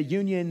 and the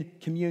union,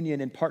 communion,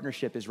 and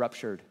partnership is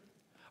ruptured.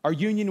 Our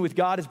union with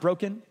God is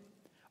broken.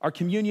 Our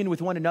communion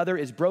with one another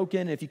is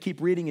broken. If you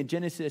keep reading in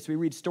Genesis, we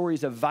read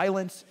stories of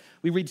violence.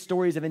 We read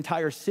stories of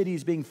entire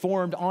cities being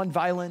formed on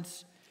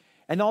violence.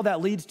 And all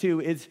that leads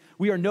to is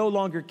we are no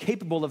longer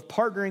capable of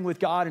partnering with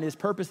God and his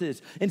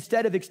purposes.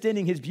 Instead of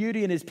extending his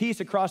beauty and his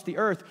peace across the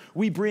earth,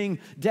 we bring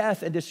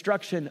death and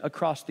destruction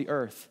across the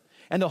earth.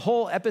 And the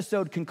whole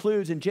episode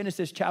concludes in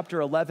Genesis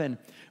chapter 11,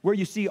 where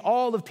you see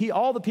all the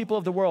people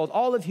of the world,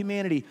 all of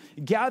humanity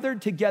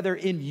gathered together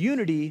in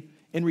unity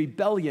in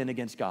rebellion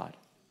against God.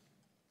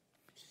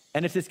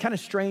 And it's this kind of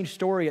strange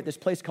story at this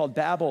place called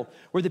Babel,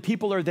 where the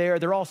people are there,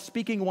 they're all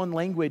speaking one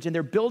language, and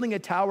they're building a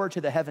tower to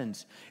the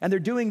heavens. And they're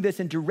doing this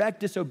in direct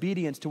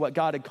disobedience to what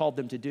God had called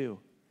them to do.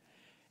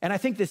 And I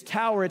think this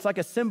tower, it's like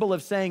a symbol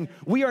of saying,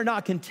 we are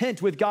not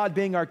content with God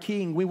being our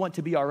king. We want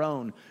to be our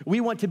own.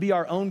 We want to be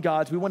our own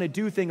gods. We want to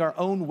do things our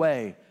own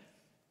way.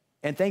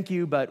 And thank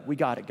you, but we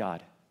got it,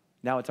 God.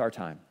 Now it's our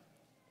time.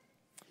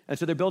 And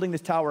so they're building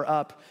this tower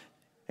up,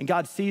 and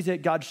God sees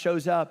it, God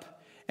shows up.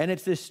 And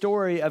it's this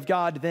story of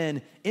God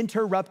then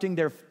interrupting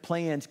their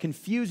plans,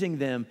 confusing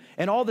them.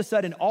 And all of a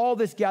sudden, all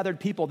this gathered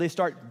people, they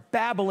start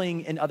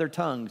babbling in other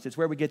tongues. It's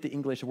where we get the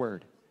English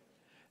word.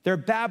 They're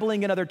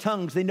babbling in other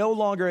tongues. They no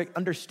longer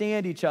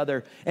understand each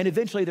other. And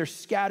eventually, they're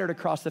scattered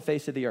across the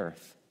face of the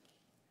earth.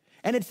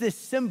 And it's this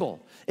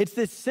symbol. It's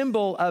this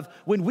symbol of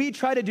when we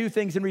try to do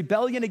things in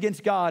rebellion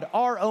against God,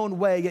 our own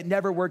way, it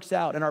never works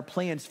out. And our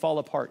plans fall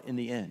apart in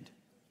the end.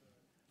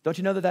 Don't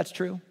you know that that's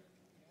true?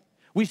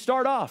 We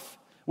start off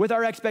with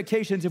our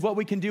expectations of what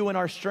we can do in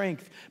our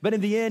strength. But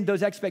in the end,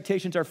 those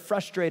expectations are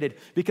frustrated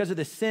because of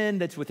the sin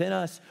that's within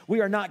us.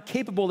 We are not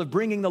capable of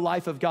bringing the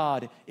life of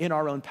God in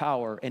our own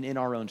power and in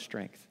our own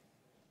strength.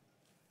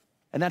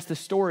 And that's the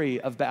story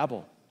of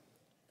Babel.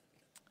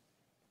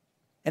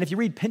 And if you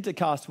read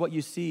Pentecost, what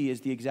you see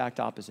is the exact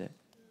opposite.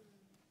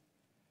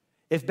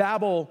 If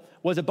Babel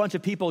was a bunch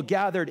of people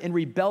gathered in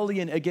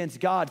rebellion against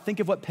God,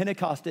 think of what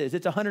Pentecost is.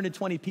 It's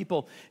 120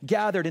 people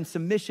gathered in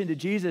submission to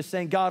Jesus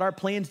saying, God, our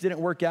plans didn't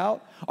work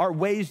out. Our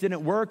ways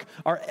didn't work.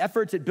 Our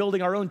efforts at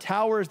building our own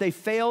towers, they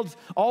failed.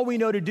 All we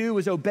know to do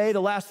is obey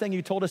the last thing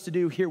you told us to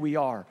do. Here we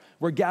are.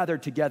 We're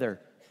gathered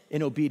together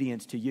in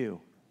obedience to you.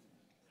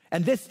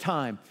 And this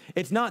time,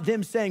 it's not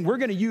them saying, we're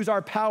going to use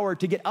our power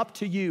to get up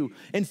to you.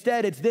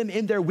 Instead, it's them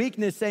in their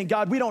weakness saying,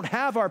 God, we don't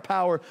have our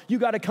power. You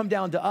got to come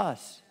down to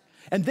us.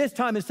 And this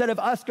time, instead of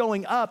us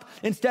going up,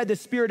 instead the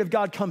Spirit of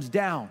God comes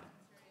down.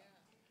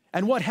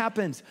 And what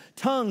happens?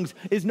 Tongues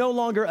is no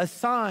longer a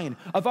sign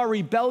of our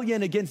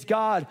rebellion against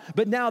God,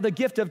 but now the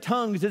gift of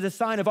tongues is a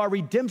sign of our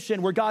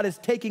redemption, where God is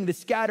taking the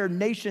scattered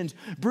nations,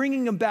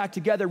 bringing them back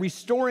together,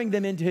 restoring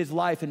them into his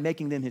life and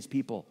making them his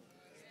people.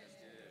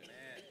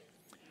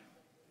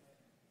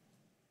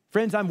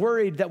 Friends, I'm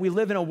worried that we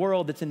live in a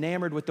world that's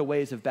enamored with the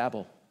ways of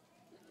Babel.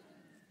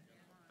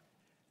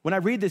 When I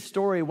read this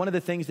story, one of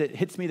the things that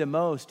hits me the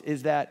most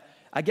is that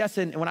I guess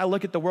when I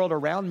look at the world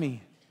around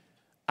me,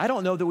 I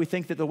don't know that we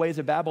think that the ways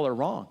of Babel are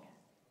wrong.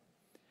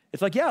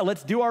 It's like, yeah,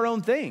 let's do our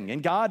own thing.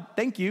 And God,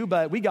 thank you,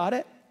 but we got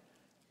it.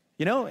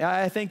 You know,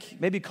 I think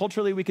maybe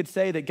culturally we could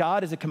say that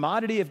God is a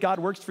commodity. If God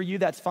works for you,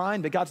 that's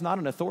fine, but God's not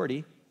an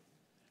authority,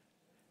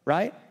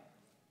 right?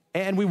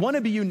 And we want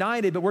to be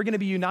united, but we're going to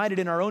be united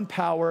in our own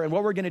power. And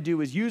what we're going to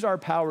do is use our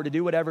power to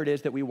do whatever it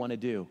is that we want to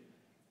do,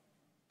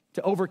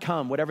 to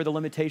overcome whatever the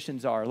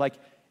limitations are.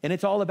 And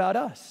it's all about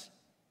us.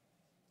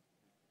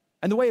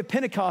 And the way of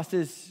Pentecost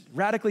is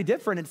radically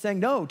different. It's saying,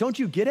 no, don't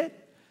you get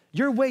it?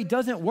 Your way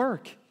doesn't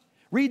work.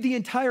 Read the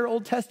entire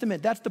Old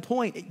Testament. That's the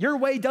point. Your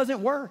way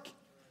doesn't work.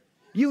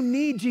 You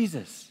need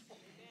Jesus.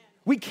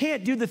 We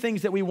can't do the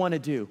things that we want to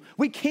do.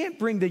 We can't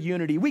bring the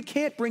unity. We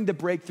can't bring the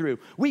breakthrough.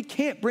 We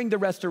can't bring the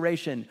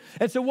restoration.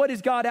 And so what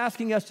is God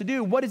asking us to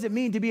do? What does it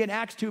mean to be an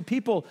Acts 2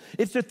 people?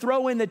 It's to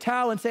throw in the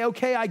towel and say,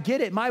 okay, I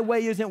get it. My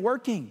way isn't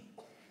working.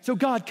 So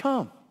God,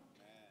 come.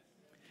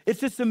 It's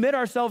to submit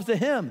ourselves to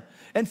him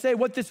and say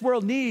what this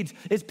world needs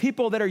is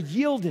people that are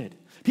yielded,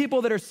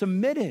 people that are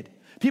submitted,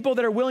 people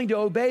that are willing to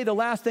obey the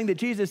last thing that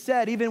Jesus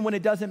said, even when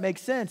it doesn't make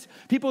sense.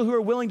 People who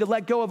are willing to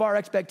let go of our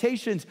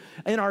expectations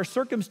and our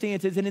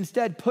circumstances and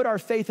instead put our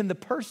faith in the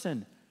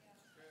person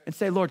and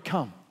say, Lord,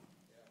 come.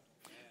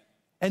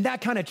 And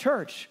that kind of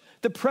church,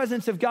 the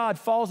presence of God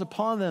falls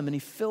upon them and he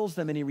fills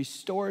them and he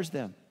restores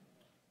them.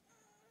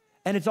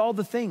 And it's all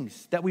the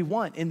things that we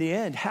want in the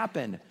end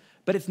happen.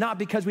 But it's not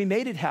because we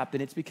made it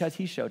happen. It's because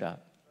he showed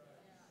up.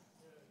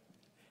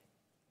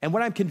 And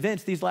what I'm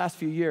convinced these last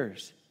few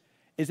years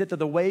is that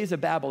the ways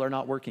of Babel are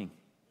not working.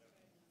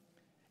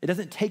 It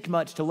doesn't take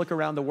much to look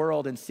around the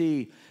world and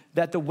see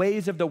that the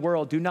ways of the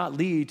world do not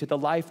lead to the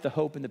life, the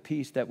hope, and the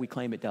peace that we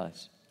claim it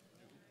does.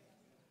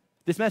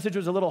 This message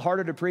was a little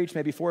harder to preach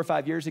maybe 4 or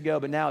 5 years ago,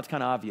 but now it's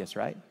kind of obvious,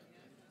 right?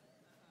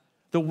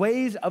 The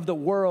ways of the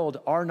world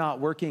are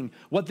not working.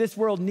 What this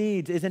world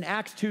needs is an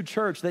Acts 2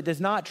 church that is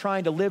not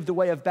trying to live the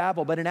way of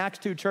Babel, but an Acts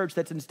 2 church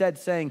that's instead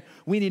saying,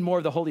 we need more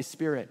of the Holy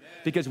Spirit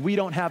because we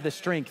don't have the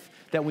strength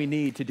that we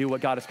need to do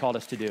what God has called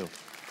us to do.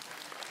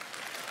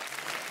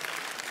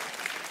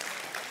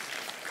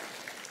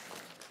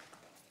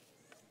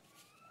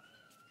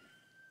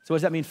 So what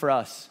does that mean for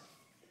us?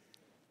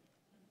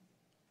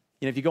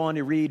 You know, if you go on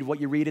to read, what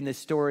you read in this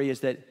story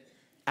is that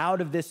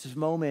out of this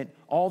moment,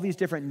 all these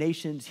different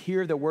nations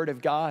hear the word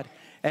of God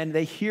and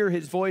they hear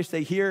his voice.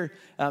 They hear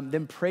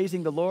them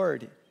praising the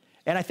Lord.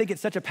 And I think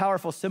it's such a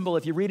powerful symbol.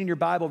 If you read in your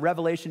Bible,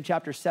 Revelation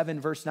chapter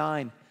 7, verse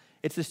 9,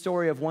 it's the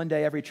story of one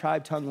day every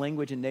tribe, tongue,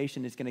 language, and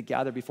nation is going to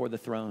gather before the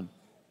throne.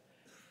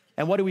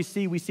 And what do we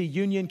see? We see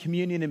union,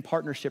 communion, and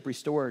partnership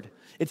restored.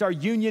 It's our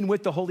union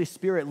with the Holy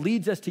Spirit,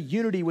 leads us to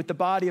unity with the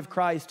body of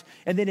Christ,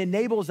 and then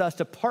enables us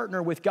to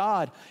partner with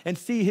God and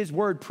see his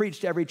word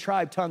preached to every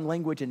tribe, tongue,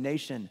 language, and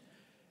nation.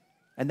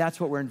 And that's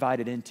what we're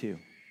invited into.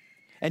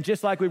 And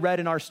just like we read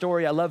in our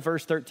story, I love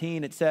verse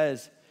 13. It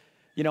says,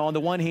 you know, on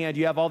the one hand,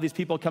 you have all these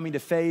people coming to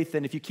faith.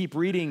 And if you keep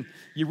reading,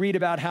 you read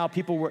about how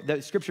people were,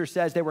 the scripture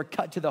says they were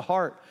cut to the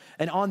heart.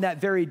 And on that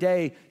very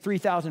day,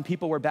 3,000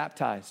 people were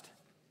baptized.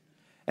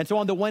 And so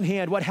on the one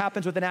hand, what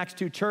happens with an Acts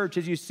 2 church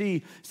is you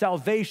see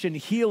salvation,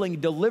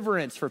 healing,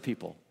 deliverance for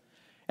people.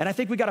 And I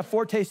think we got a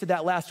foretaste of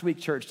that last week,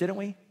 church, didn't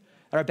we?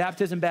 At our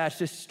baptism bash,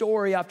 just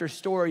story after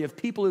story of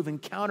people who've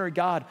encountered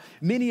God.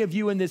 Many of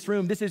you in this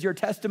room, this is your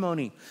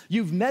testimony.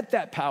 You've met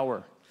that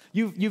power.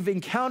 You've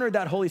encountered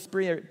that Holy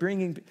Spirit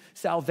bringing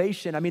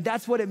salvation. I mean,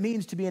 that's what it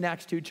means to be an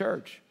Acts 2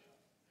 church.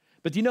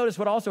 But do you notice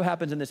what also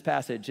happens in this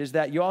passage is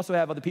that you also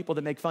have other people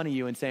that make fun of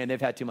you and saying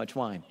they've had too much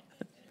wine.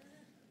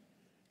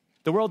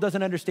 The world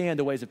doesn't understand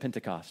the ways of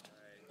Pentecost.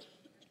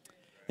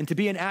 And to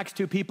be an Acts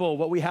 2 people,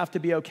 what we have to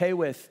be okay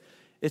with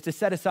is to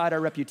set aside our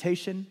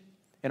reputation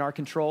and our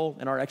control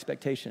and our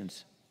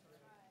expectations.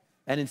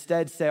 And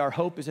instead say our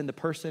hope is in the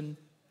person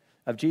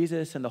of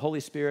Jesus and the Holy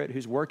Spirit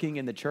who's working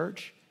in the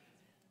church.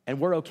 And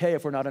we're okay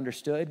if we're not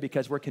understood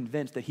because we're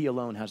convinced that he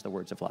alone has the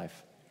words of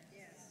life.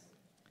 Yes.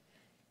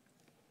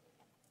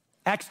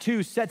 Acts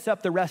 2 sets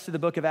up the rest of the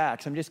book of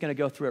Acts. I'm just going to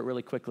go through it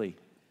really quickly.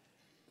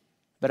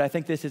 But I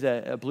think this is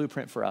a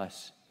blueprint for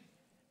us.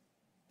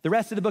 The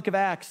rest of the book of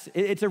Acts,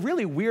 it's a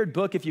really weird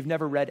book if you've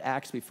never read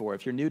Acts before.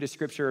 If you're new to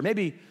Scripture, or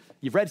maybe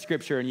you've read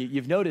Scripture and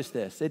you've noticed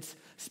this. It's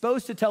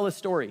supposed to tell a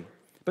story,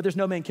 but there's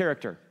no main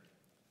character.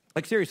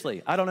 Like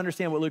seriously, I don't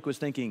understand what Luke was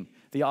thinking,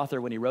 the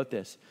author, when he wrote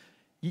this.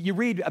 You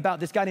read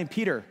about this guy named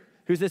Peter,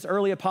 who's this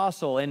early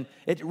apostle, and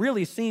it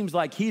really seems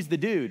like he's the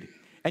dude.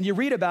 And you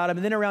read about him,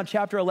 and then around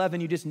chapter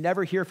 11, you just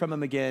never hear from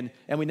him again,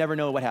 and we never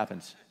know what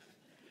happens.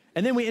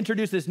 And then we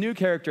introduce this new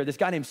character, this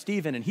guy named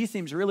Stephen, and he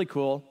seems really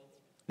cool.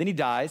 Then he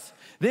dies.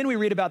 Then we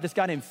read about this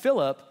guy named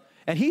Philip,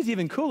 and he's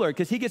even cooler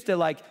because he gets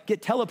to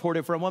get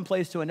teleported from one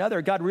place to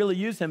another. God really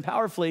used him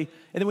powerfully,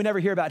 and then we never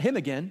hear about him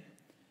again.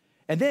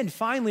 And then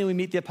finally we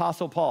meet the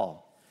Apostle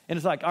Paul. And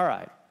it's like, all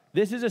right,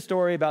 this is a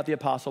story about the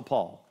Apostle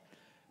Paul.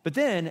 But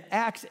then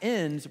Acts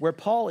ends where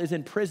Paul is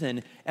in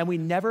prison, and we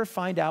never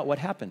find out what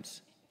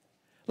happens.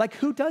 Like,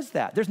 who does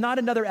that? There's not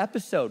another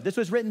episode. This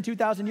was written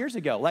 2,000 years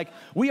ago. Like,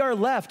 we are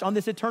left on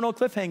this eternal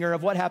cliffhanger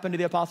of what happened to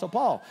the Apostle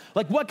Paul.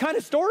 Like, what kind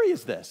of story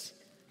is this?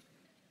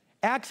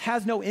 Acts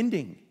has no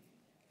ending.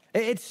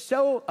 It's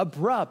so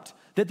abrupt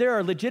that there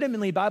are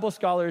legitimately Bible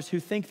scholars who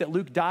think that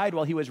Luke died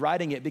while he was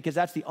writing it because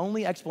that's the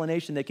only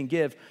explanation they can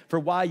give for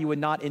why you would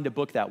not end a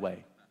book that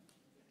way.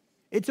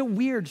 It's a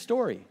weird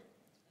story.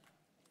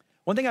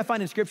 One thing I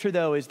find in Scripture,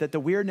 though, is that the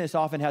weirdness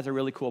often has a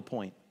really cool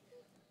point.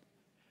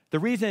 The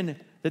reason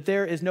that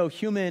there is no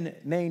human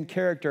main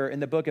character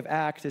in the book of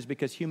Acts is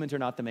because humans are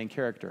not the main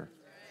character.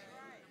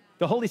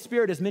 The Holy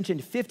Spirit is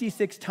mentioned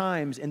 56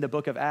 times in the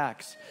book of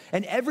Acts.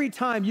 And every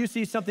time you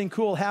see something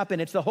cool happen,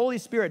 it's the Holy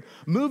Spirit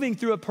moving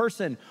through a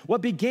person.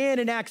 What began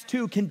in Acts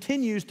 2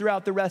 continues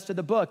throughout the rest of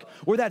the book,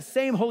 where that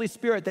same Holy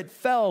Spirit that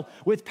fell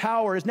with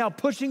power is now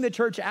pushing the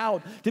church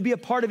out to be a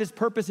part of his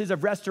purposes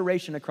of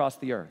restoration across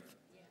the earth.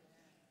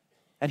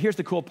 And here's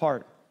the cool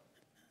part.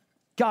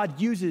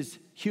 God uses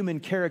human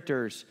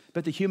characters,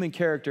 but the human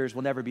characters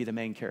will never be the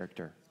main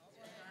character.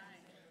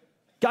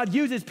 God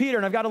uses Peter,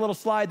 and I've got a little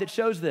slide that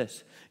shows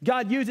this.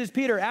 God uses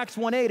Peter. Acts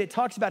 1:8, it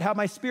talks about how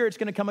my Spirit's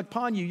going to come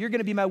upon you. You're going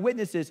to be my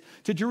witnesses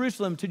to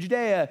Jerusalem, to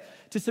Judea,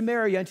 to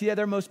Samaria, and to the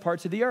othermost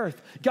parts of the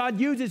earth. God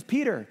uses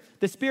Peter.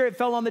 The Spirit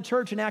fell on the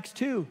church in Acts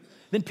 2.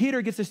 Then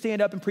Peter gets to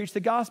stand up and preach the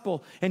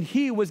gospel, and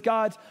he was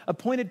God's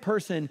appointed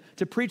person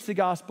to preach the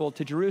gospel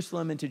to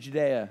Jerusalem and to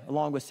Judea,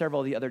 along with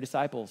several of the other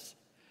disciples.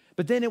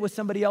 But then it was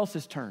somebody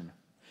else's turn.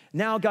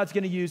 Now God's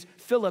going to use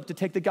Philip to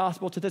take the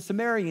gospel to the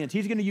Samaritans.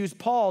 He's going to use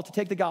Paul to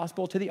take the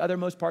gospel to the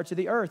othermost parts of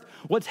the earth.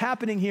 What's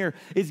happening here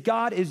is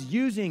God is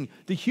using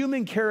the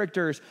human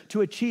characters to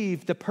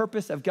achieve the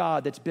purpose of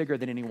God that's bigger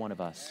than any one of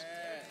us.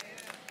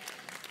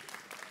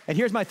 And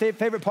here's my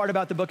favorite part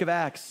about the book of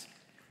Acts,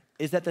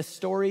 is that the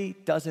story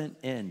doesn't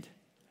end.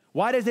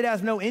 Why does it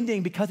have no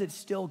ending? Because it's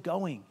still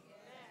going.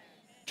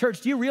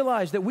 Church, do you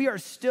realize that we are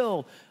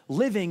still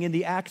living in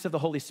the acts of the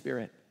Holy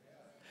Spirit?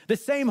 The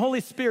same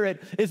Holy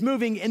Spirit is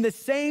moving in the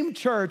same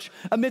church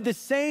amid the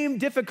same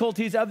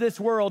difficulties of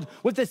this world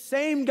with the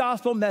same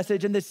gospel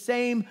message and the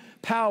same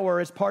power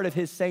as part of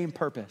his same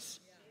purpose.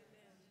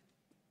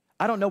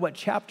 I don't know what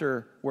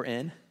chapter we're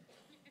in.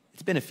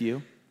 It's been a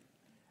few.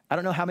 I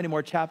don't know how many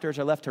more chapters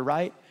are left to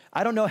write.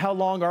 I don't know how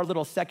long our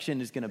little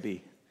section is going to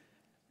be.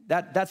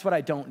 That's what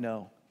I don't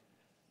know.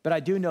 But I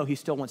do know he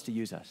still wants to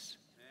use us.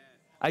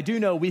 I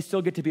do know we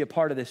still get to be a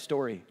part of this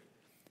story.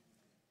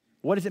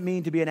 What does it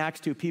mean to be an Acts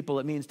 2 people?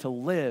 It means to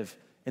live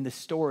in the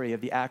story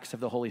of the acts of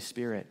the Holy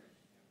Spirit.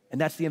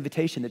 And that's the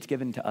invitation that's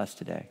given to us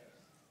today.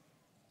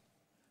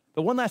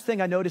 But one last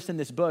thing I noticed in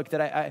this book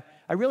that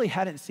I really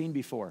hadn't seen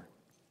before,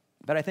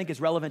 but I think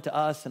is relevant to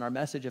us and our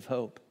message of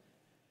hope.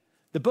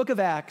 The book of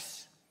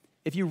Acts,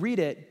 if you read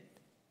it,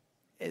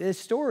 this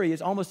story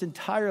is almost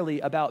entirely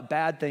about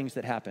bad things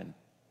that happen.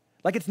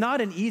 Like, it's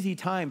not an easy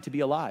time to be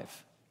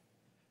alive.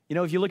 You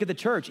know, if you look at the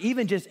church,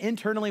 even just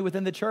internally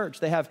within the church,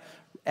 they have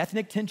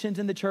ethnic tensions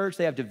in the church,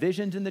 they have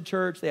divisions in the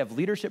church, they have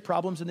leadership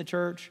problems in the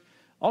church,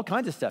 all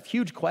kinds of stuff,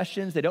 huge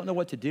questions, they don't know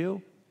what to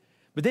do.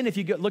 But then if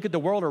you look at the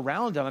world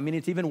around them, I mean,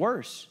 it's even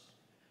worse.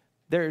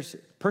 There's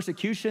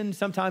persecution,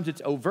 sometimes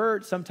it's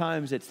overt,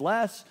 sometimes it's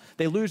less.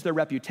 They lose their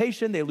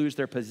reputation, they lose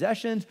their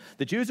possessions.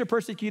 The Jews are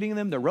persecuting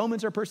them, the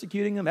Romans are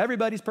persecuting them,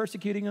 everybody's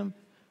persecuting them.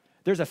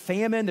 There's a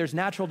famine, there's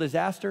natural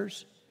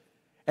disasters.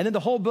 And then the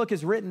whole book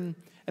is written,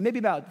 and maybe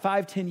about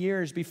 5-10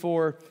 years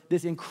before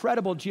this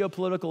incredible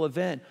geopolitical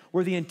event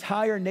where the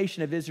entire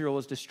nation of Israel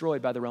was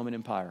destroyed by the Roman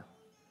Empire.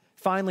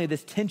 Finally,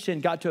 this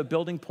tension got to a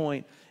building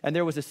point, and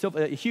there was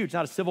a huge,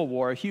 not a civil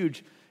war, a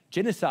huge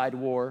genocide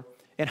war,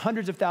 and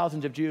hundreds of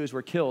thousands of Jews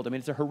were killed. I mean,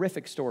 it's a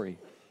horrific story.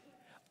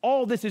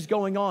 All this is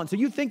going on. So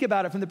you think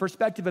about it from the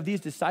perspective of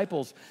these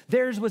disciples,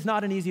 theirs was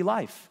not an easy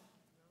life.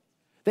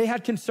 They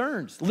had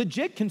concerns,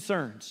 legit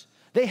concerns.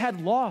 They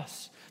had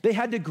loss. They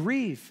had to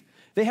grieve.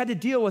 They had to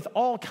deal with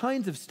all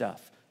kinds of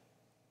stuff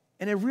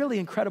in a really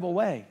incredible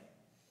way.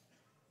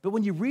 But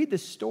when you read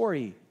this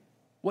story,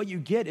 what you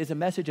get is a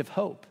message of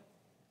hope.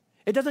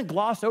 It doesn't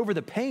gloss over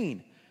the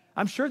pain.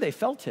 I'm sure they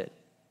felt it.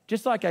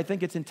 Just like I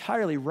think it's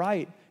entirely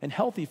right and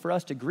healthy for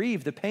us to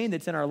grieve the pain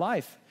that's in our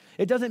life.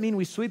 It doesn't mean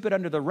we sweep it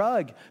under the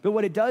rug, but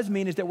what it does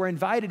mean is that we're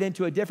invited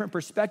into a different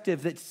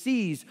perspective that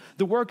sees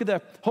the work of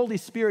the Holy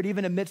Spirit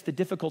even amidst the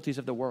difficulties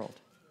of the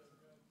world.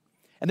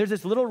 And there's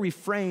this little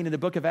refrain in the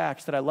book of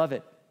Acts that I love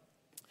it.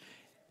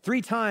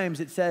 3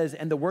 times it says,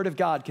 and the word of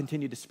God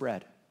continued to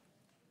spread.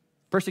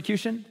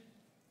 Persecution,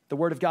 the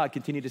word of God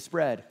continued to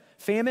spread.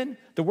 Famine,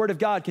 the word of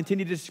God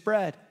continued to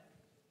spread.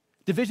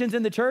 Divisions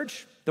in the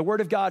church, the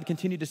word of God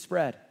continued to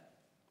spread.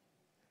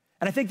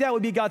 And I think that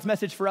would be God's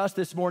message for us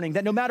this morning,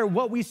 that no matter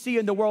what we see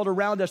in the world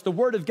around us, the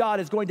word of God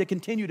is going to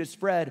continue to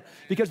spread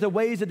because the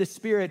ways of the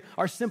Spirit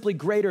are simply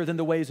greater than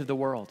the ways of the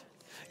world.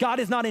 God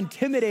is not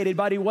intimidated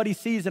by what he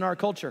sees in our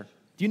culture.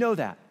 Do you know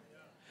that?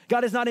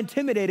 God is not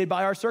intimidated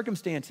by our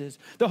circumstances.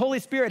 The Holy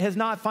Spirit has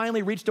not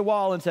finally reached a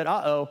wall and said,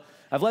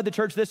 I've led the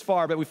church this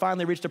far, but we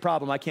finally reached a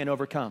problem I can't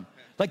overcome.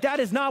 Like, that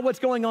is not what's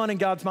going on in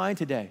God's mind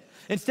today.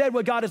 Instead,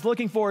 what God is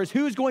looking for is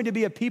who's going to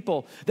be a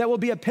people that will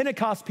be a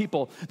Pentecost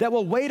people that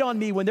will wait on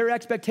me when their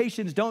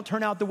expectations don't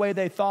turn out the way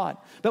they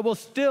thought, but will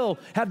still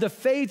have the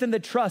faith and the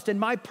trust in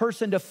my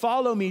person to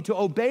follow me, to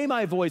obey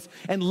my voice,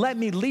 and let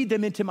me lead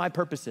them into my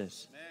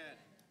purposes. Amen.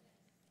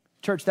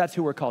 Church, that's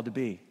who we're called to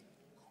be.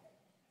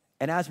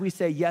 And as we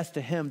say yes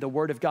to him, the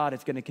word of God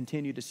is going to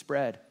continue to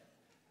spread.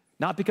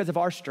 Not because of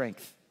our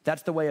strength,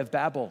 that's the way of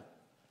Babel,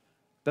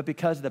 but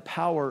because of the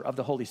power of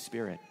the Holy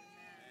Spirit.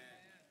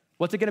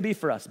 What's it going to be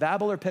for us,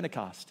 Babel or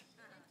Pentecost?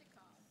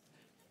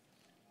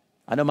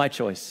 I know my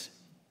choice.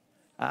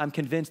 I'm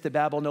convinced that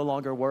Babel no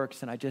longer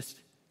works, and I just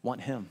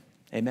want him.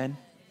 Amen?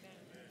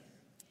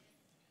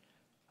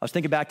 I was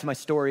thinking back to my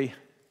story,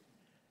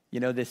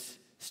 this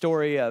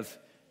story of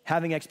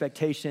having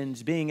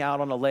expectations, being out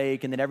on a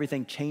lake, and then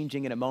everything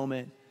changing in a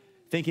moment.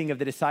 Thinking of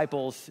the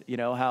disciples,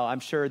 how I'm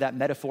sure that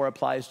metaphor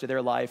applies to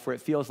their life, where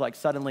it feels like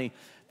suddenly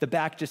the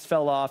back just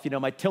fell off,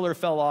 my tiller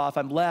fell off,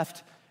 I'm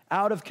left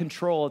out of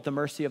control at the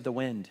mercy of the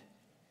wind.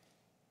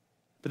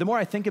 But the more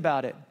I think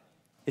about it,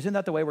 isn't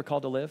that the way we're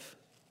called to live?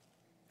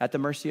 At the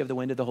mercy of the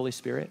wind of the Holy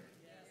Spirit?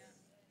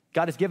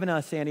 God has given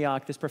us,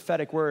 Antioch, this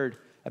prophetic word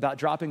about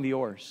dropping the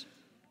oars.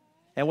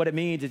 And what it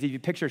means is if you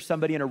picture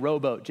somebody in a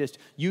rowboat just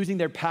using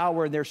their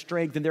power and their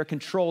strength and their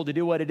control to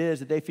do what it is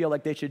that they feel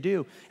like they should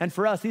do. And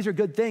for us, these are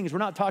good things. We're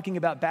not talking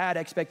about bad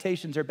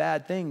expectations or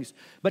bad things,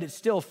 but it's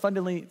still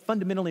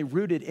fundamentally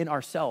rooted in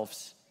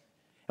ourselves.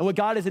 And what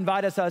God has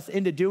invited us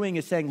into doing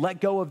is saying,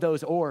 let go of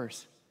those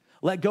oars.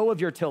 Let go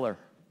of your tiller.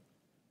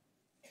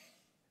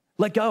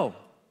 Let go.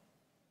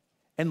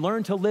 And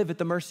learn to live at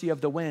the mercy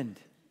of the wind.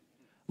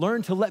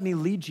 Learn to let me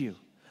lead you.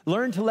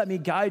 Learn to let me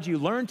guide you.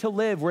 Learn to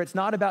live where it's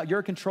not about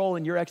your control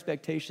and your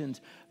expectations,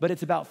 but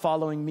it's about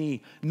following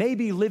me.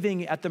 Maybe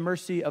living at the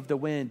mercy of the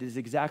wind is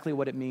exactly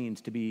what it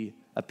means to be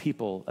a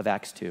people of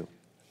Acts 2.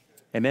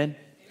 Amen?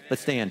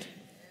 Let's stand.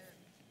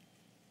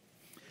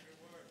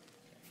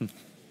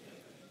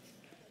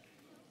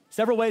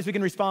 Several ways we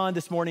can respond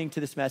this morning to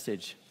this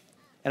message.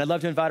 And I'd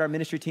love to invite our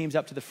ministry teams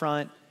up to the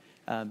front.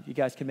 You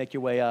guys can make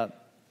your way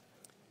up.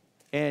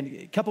 And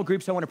a couple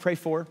groups I want to pray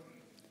for.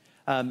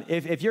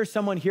 If you're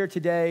someone here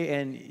today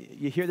and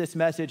you hear this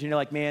message and you're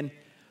like, man,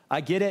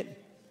 I get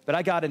it, but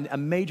I got a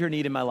major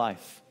need in my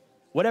life.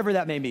 Whatever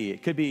that may be.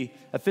 It could be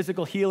a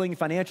physical healing,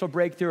 financial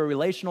breakthrough, a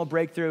relational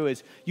breakthrough.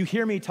 As you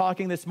hear me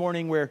talking this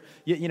morning where,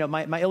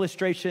 my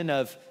illustration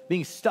of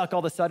being stuck all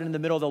of a sudden in the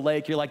middle of the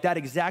lake, you're like, that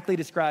exactly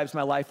describes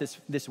my life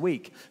this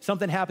week.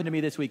 Something happened to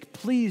me this week.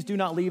 Please do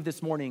not leave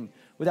this morning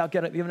without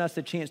giving us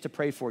a chance to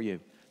pray for you.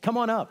 Come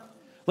on up.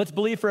 Let's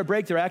believe for a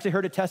breakthrough. I actually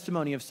heard a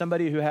testimony of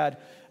somebody who had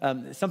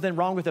something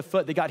wrong with a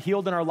foot. They got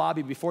healed in our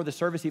lobby before the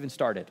service even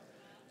started.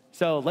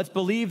 So let's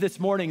believe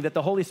this morning that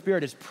the Holy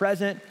Spirit is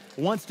present,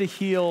 wants to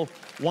heal,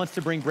 wants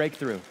to bring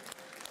breakthrough.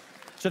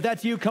 So if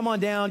that's you, come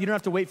on down. You don't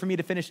have to wait for me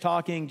to finish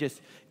talking.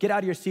 Just get out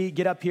of your seat,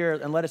 get up here,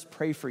 and let us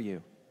pray for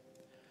you.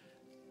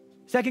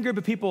 Second group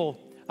of people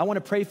I want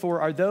to pray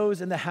for are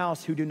those in the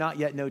house who do not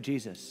yet know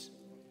Jesus.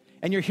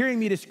 And you're hearing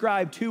me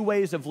describe two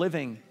ways of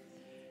living.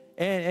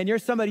 And you're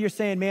somebody, you're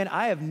saying, man,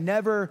 I have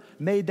never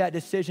made that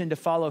decision to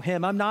follow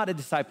him. I'm not a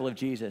disciple of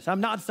Jesus.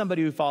 I'm not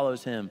somebody who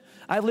follows him.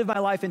 I live my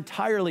life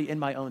entirely in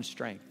my own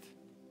strength.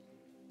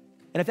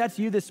 And if that's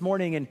you this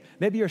morning and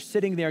maybe you're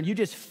sitting there and you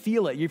just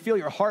feel it, you feel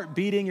your heart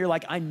beating, you're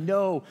like, I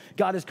know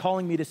God is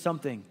calling me to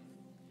something.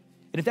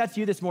 And if that's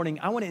you this morning,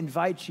 I want to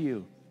invite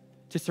you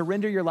to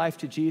surrender your life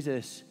to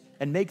Jesus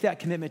and make that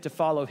commitment to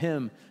follow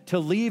him, to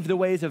leave the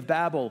ways of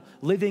Babel,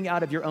 living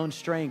out of your own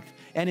strength,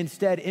 and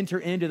instead enter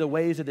into the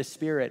ways of the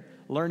Spirit,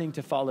 learning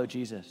to follow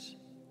Jesus.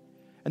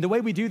 And the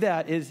way we do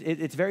that is,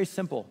 it's very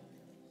simple.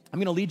 I'm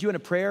gonna lead you in a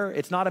prayer.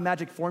 It's not a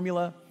magic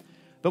formula,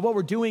 but what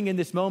we're doing in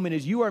this moment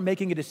is you are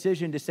making a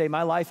decision to say,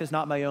 my life is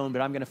not my own,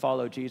 but I'm gonna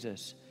follow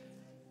Jesus.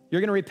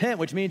 You're gonna repent,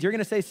 which means you're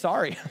gonna say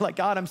sorry. Like,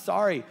 God, I'm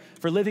sorry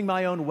for living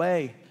my own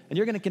way. And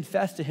you're gonna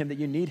confess to him that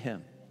you need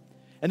him.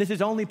 And this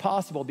is only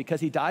possible because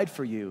he died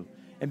for you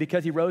and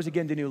because he rose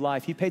again to new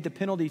life. He paid the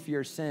penalty for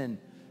your sin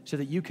so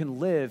that you can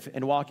live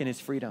and walk in his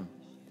freedom.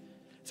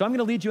 So I'm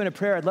gonna lead you in a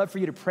prayer. I'd love for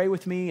you to pray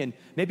with me, and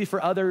maybe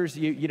for others,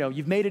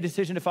 you've made a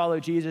decision to follow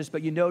Jesus,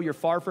 but you know you're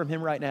far from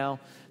him right now.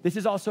 This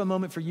is also a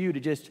moment for you to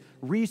just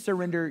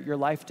re-surrender your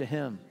life to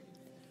him.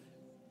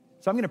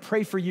 So I'm gonna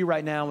pray for you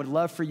right now and would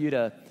love for you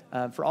to,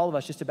 for all of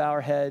us, just to bow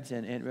our heads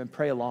and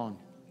pray along.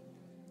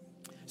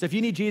 So if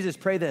you need Jesus,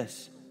 pray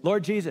this.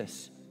 Lord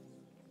Jesus,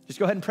 just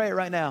go ahead and pray it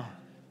right now.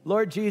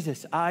 Lord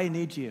Jesus, I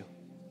need you.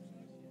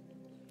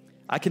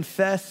 I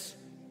confess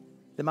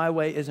that my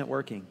way isn't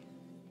working.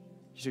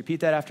 Just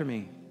repeat that after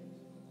me.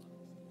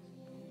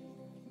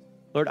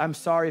 Lord, I'm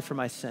sorry for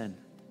my sin.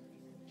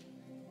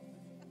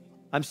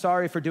 I'm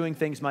sorry for doing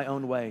things my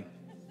own way.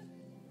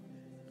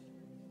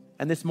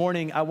 And this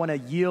morning, I want to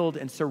yield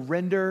and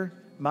surrender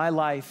my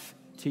life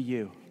to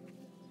you.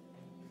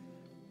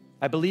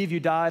 I believe you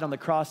died on the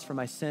cross for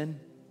my sin.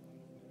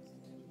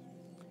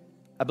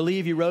 I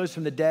believe you rose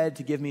from the dead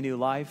to give me new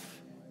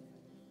life.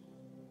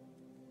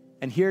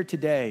 And here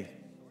today,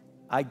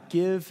 I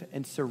give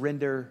and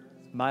surrender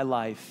my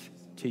life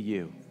to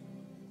you.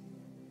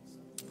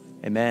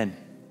 Amen.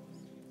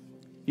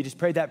 You just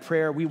prayed that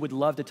prayer. We would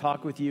love to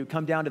talk with you.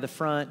 Come down to the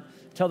front,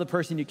 tell the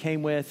person you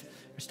came with,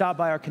 or stop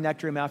by our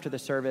connect room after the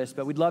service.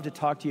 But we'd love to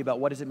talk to you about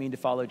what does it mean to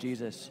follow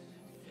Jesus.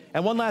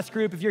 And one last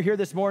group, if you're here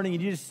this morning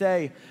and you just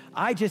say,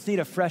 I just need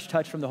a fresh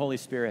touch from the Holy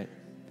Spirit.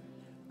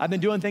 I've been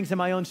doing things in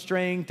my own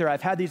strength, or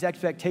I've had these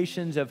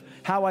expectations of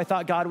how I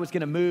thought God was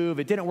gonna move.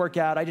 It didn't work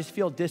out. I just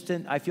feel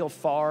distant. I feel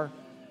far.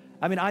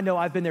 I mean, I know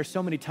I've been there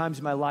so many times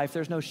in my life.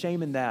 There's no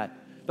shame in that.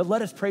 But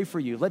let us pray for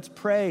you. Let's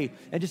pray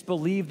and just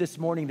believe this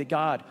morning that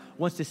God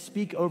wants to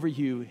speak over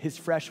you his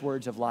fresh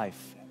words of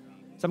life.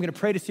 So I'm gonna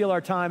pray to seal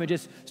our time and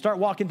just start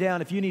walking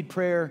down. If you need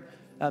prayer,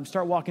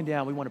 start walking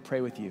down. We wanna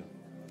pray with you.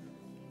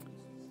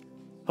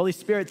 Holy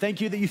Spirit, thank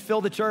you that you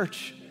fill the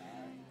church.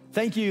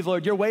 Thank you,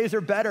 Lord. Your ways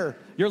are better.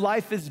 Your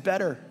life is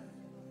better.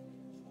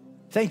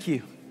 Thank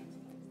you.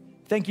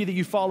 Thank you that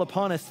you fall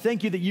upon us.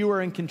 Thank you that you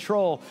are in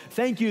control.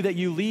 Thank you that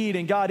you lead.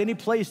 And God, any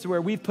place where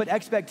we've put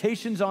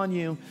expectations on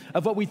you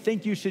of what we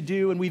think you should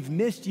do and we've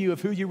missed you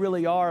of who you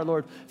really are,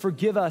 Lord,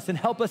 forgive us and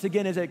help us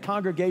again as a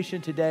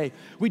congregation today.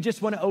 We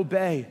just want to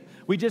obey.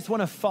 We just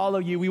want to follow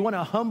you. We want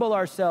to humble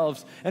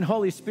ourselves, and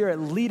Holy Spirit,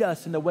 lead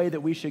us in the way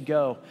that we should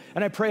go.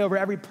 And I pray over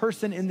every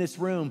person in this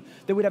room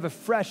that we'd have a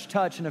fresh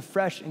touch and a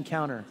fresh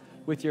encounter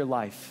with your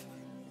life.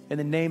 In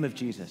the name of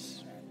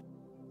Jesus.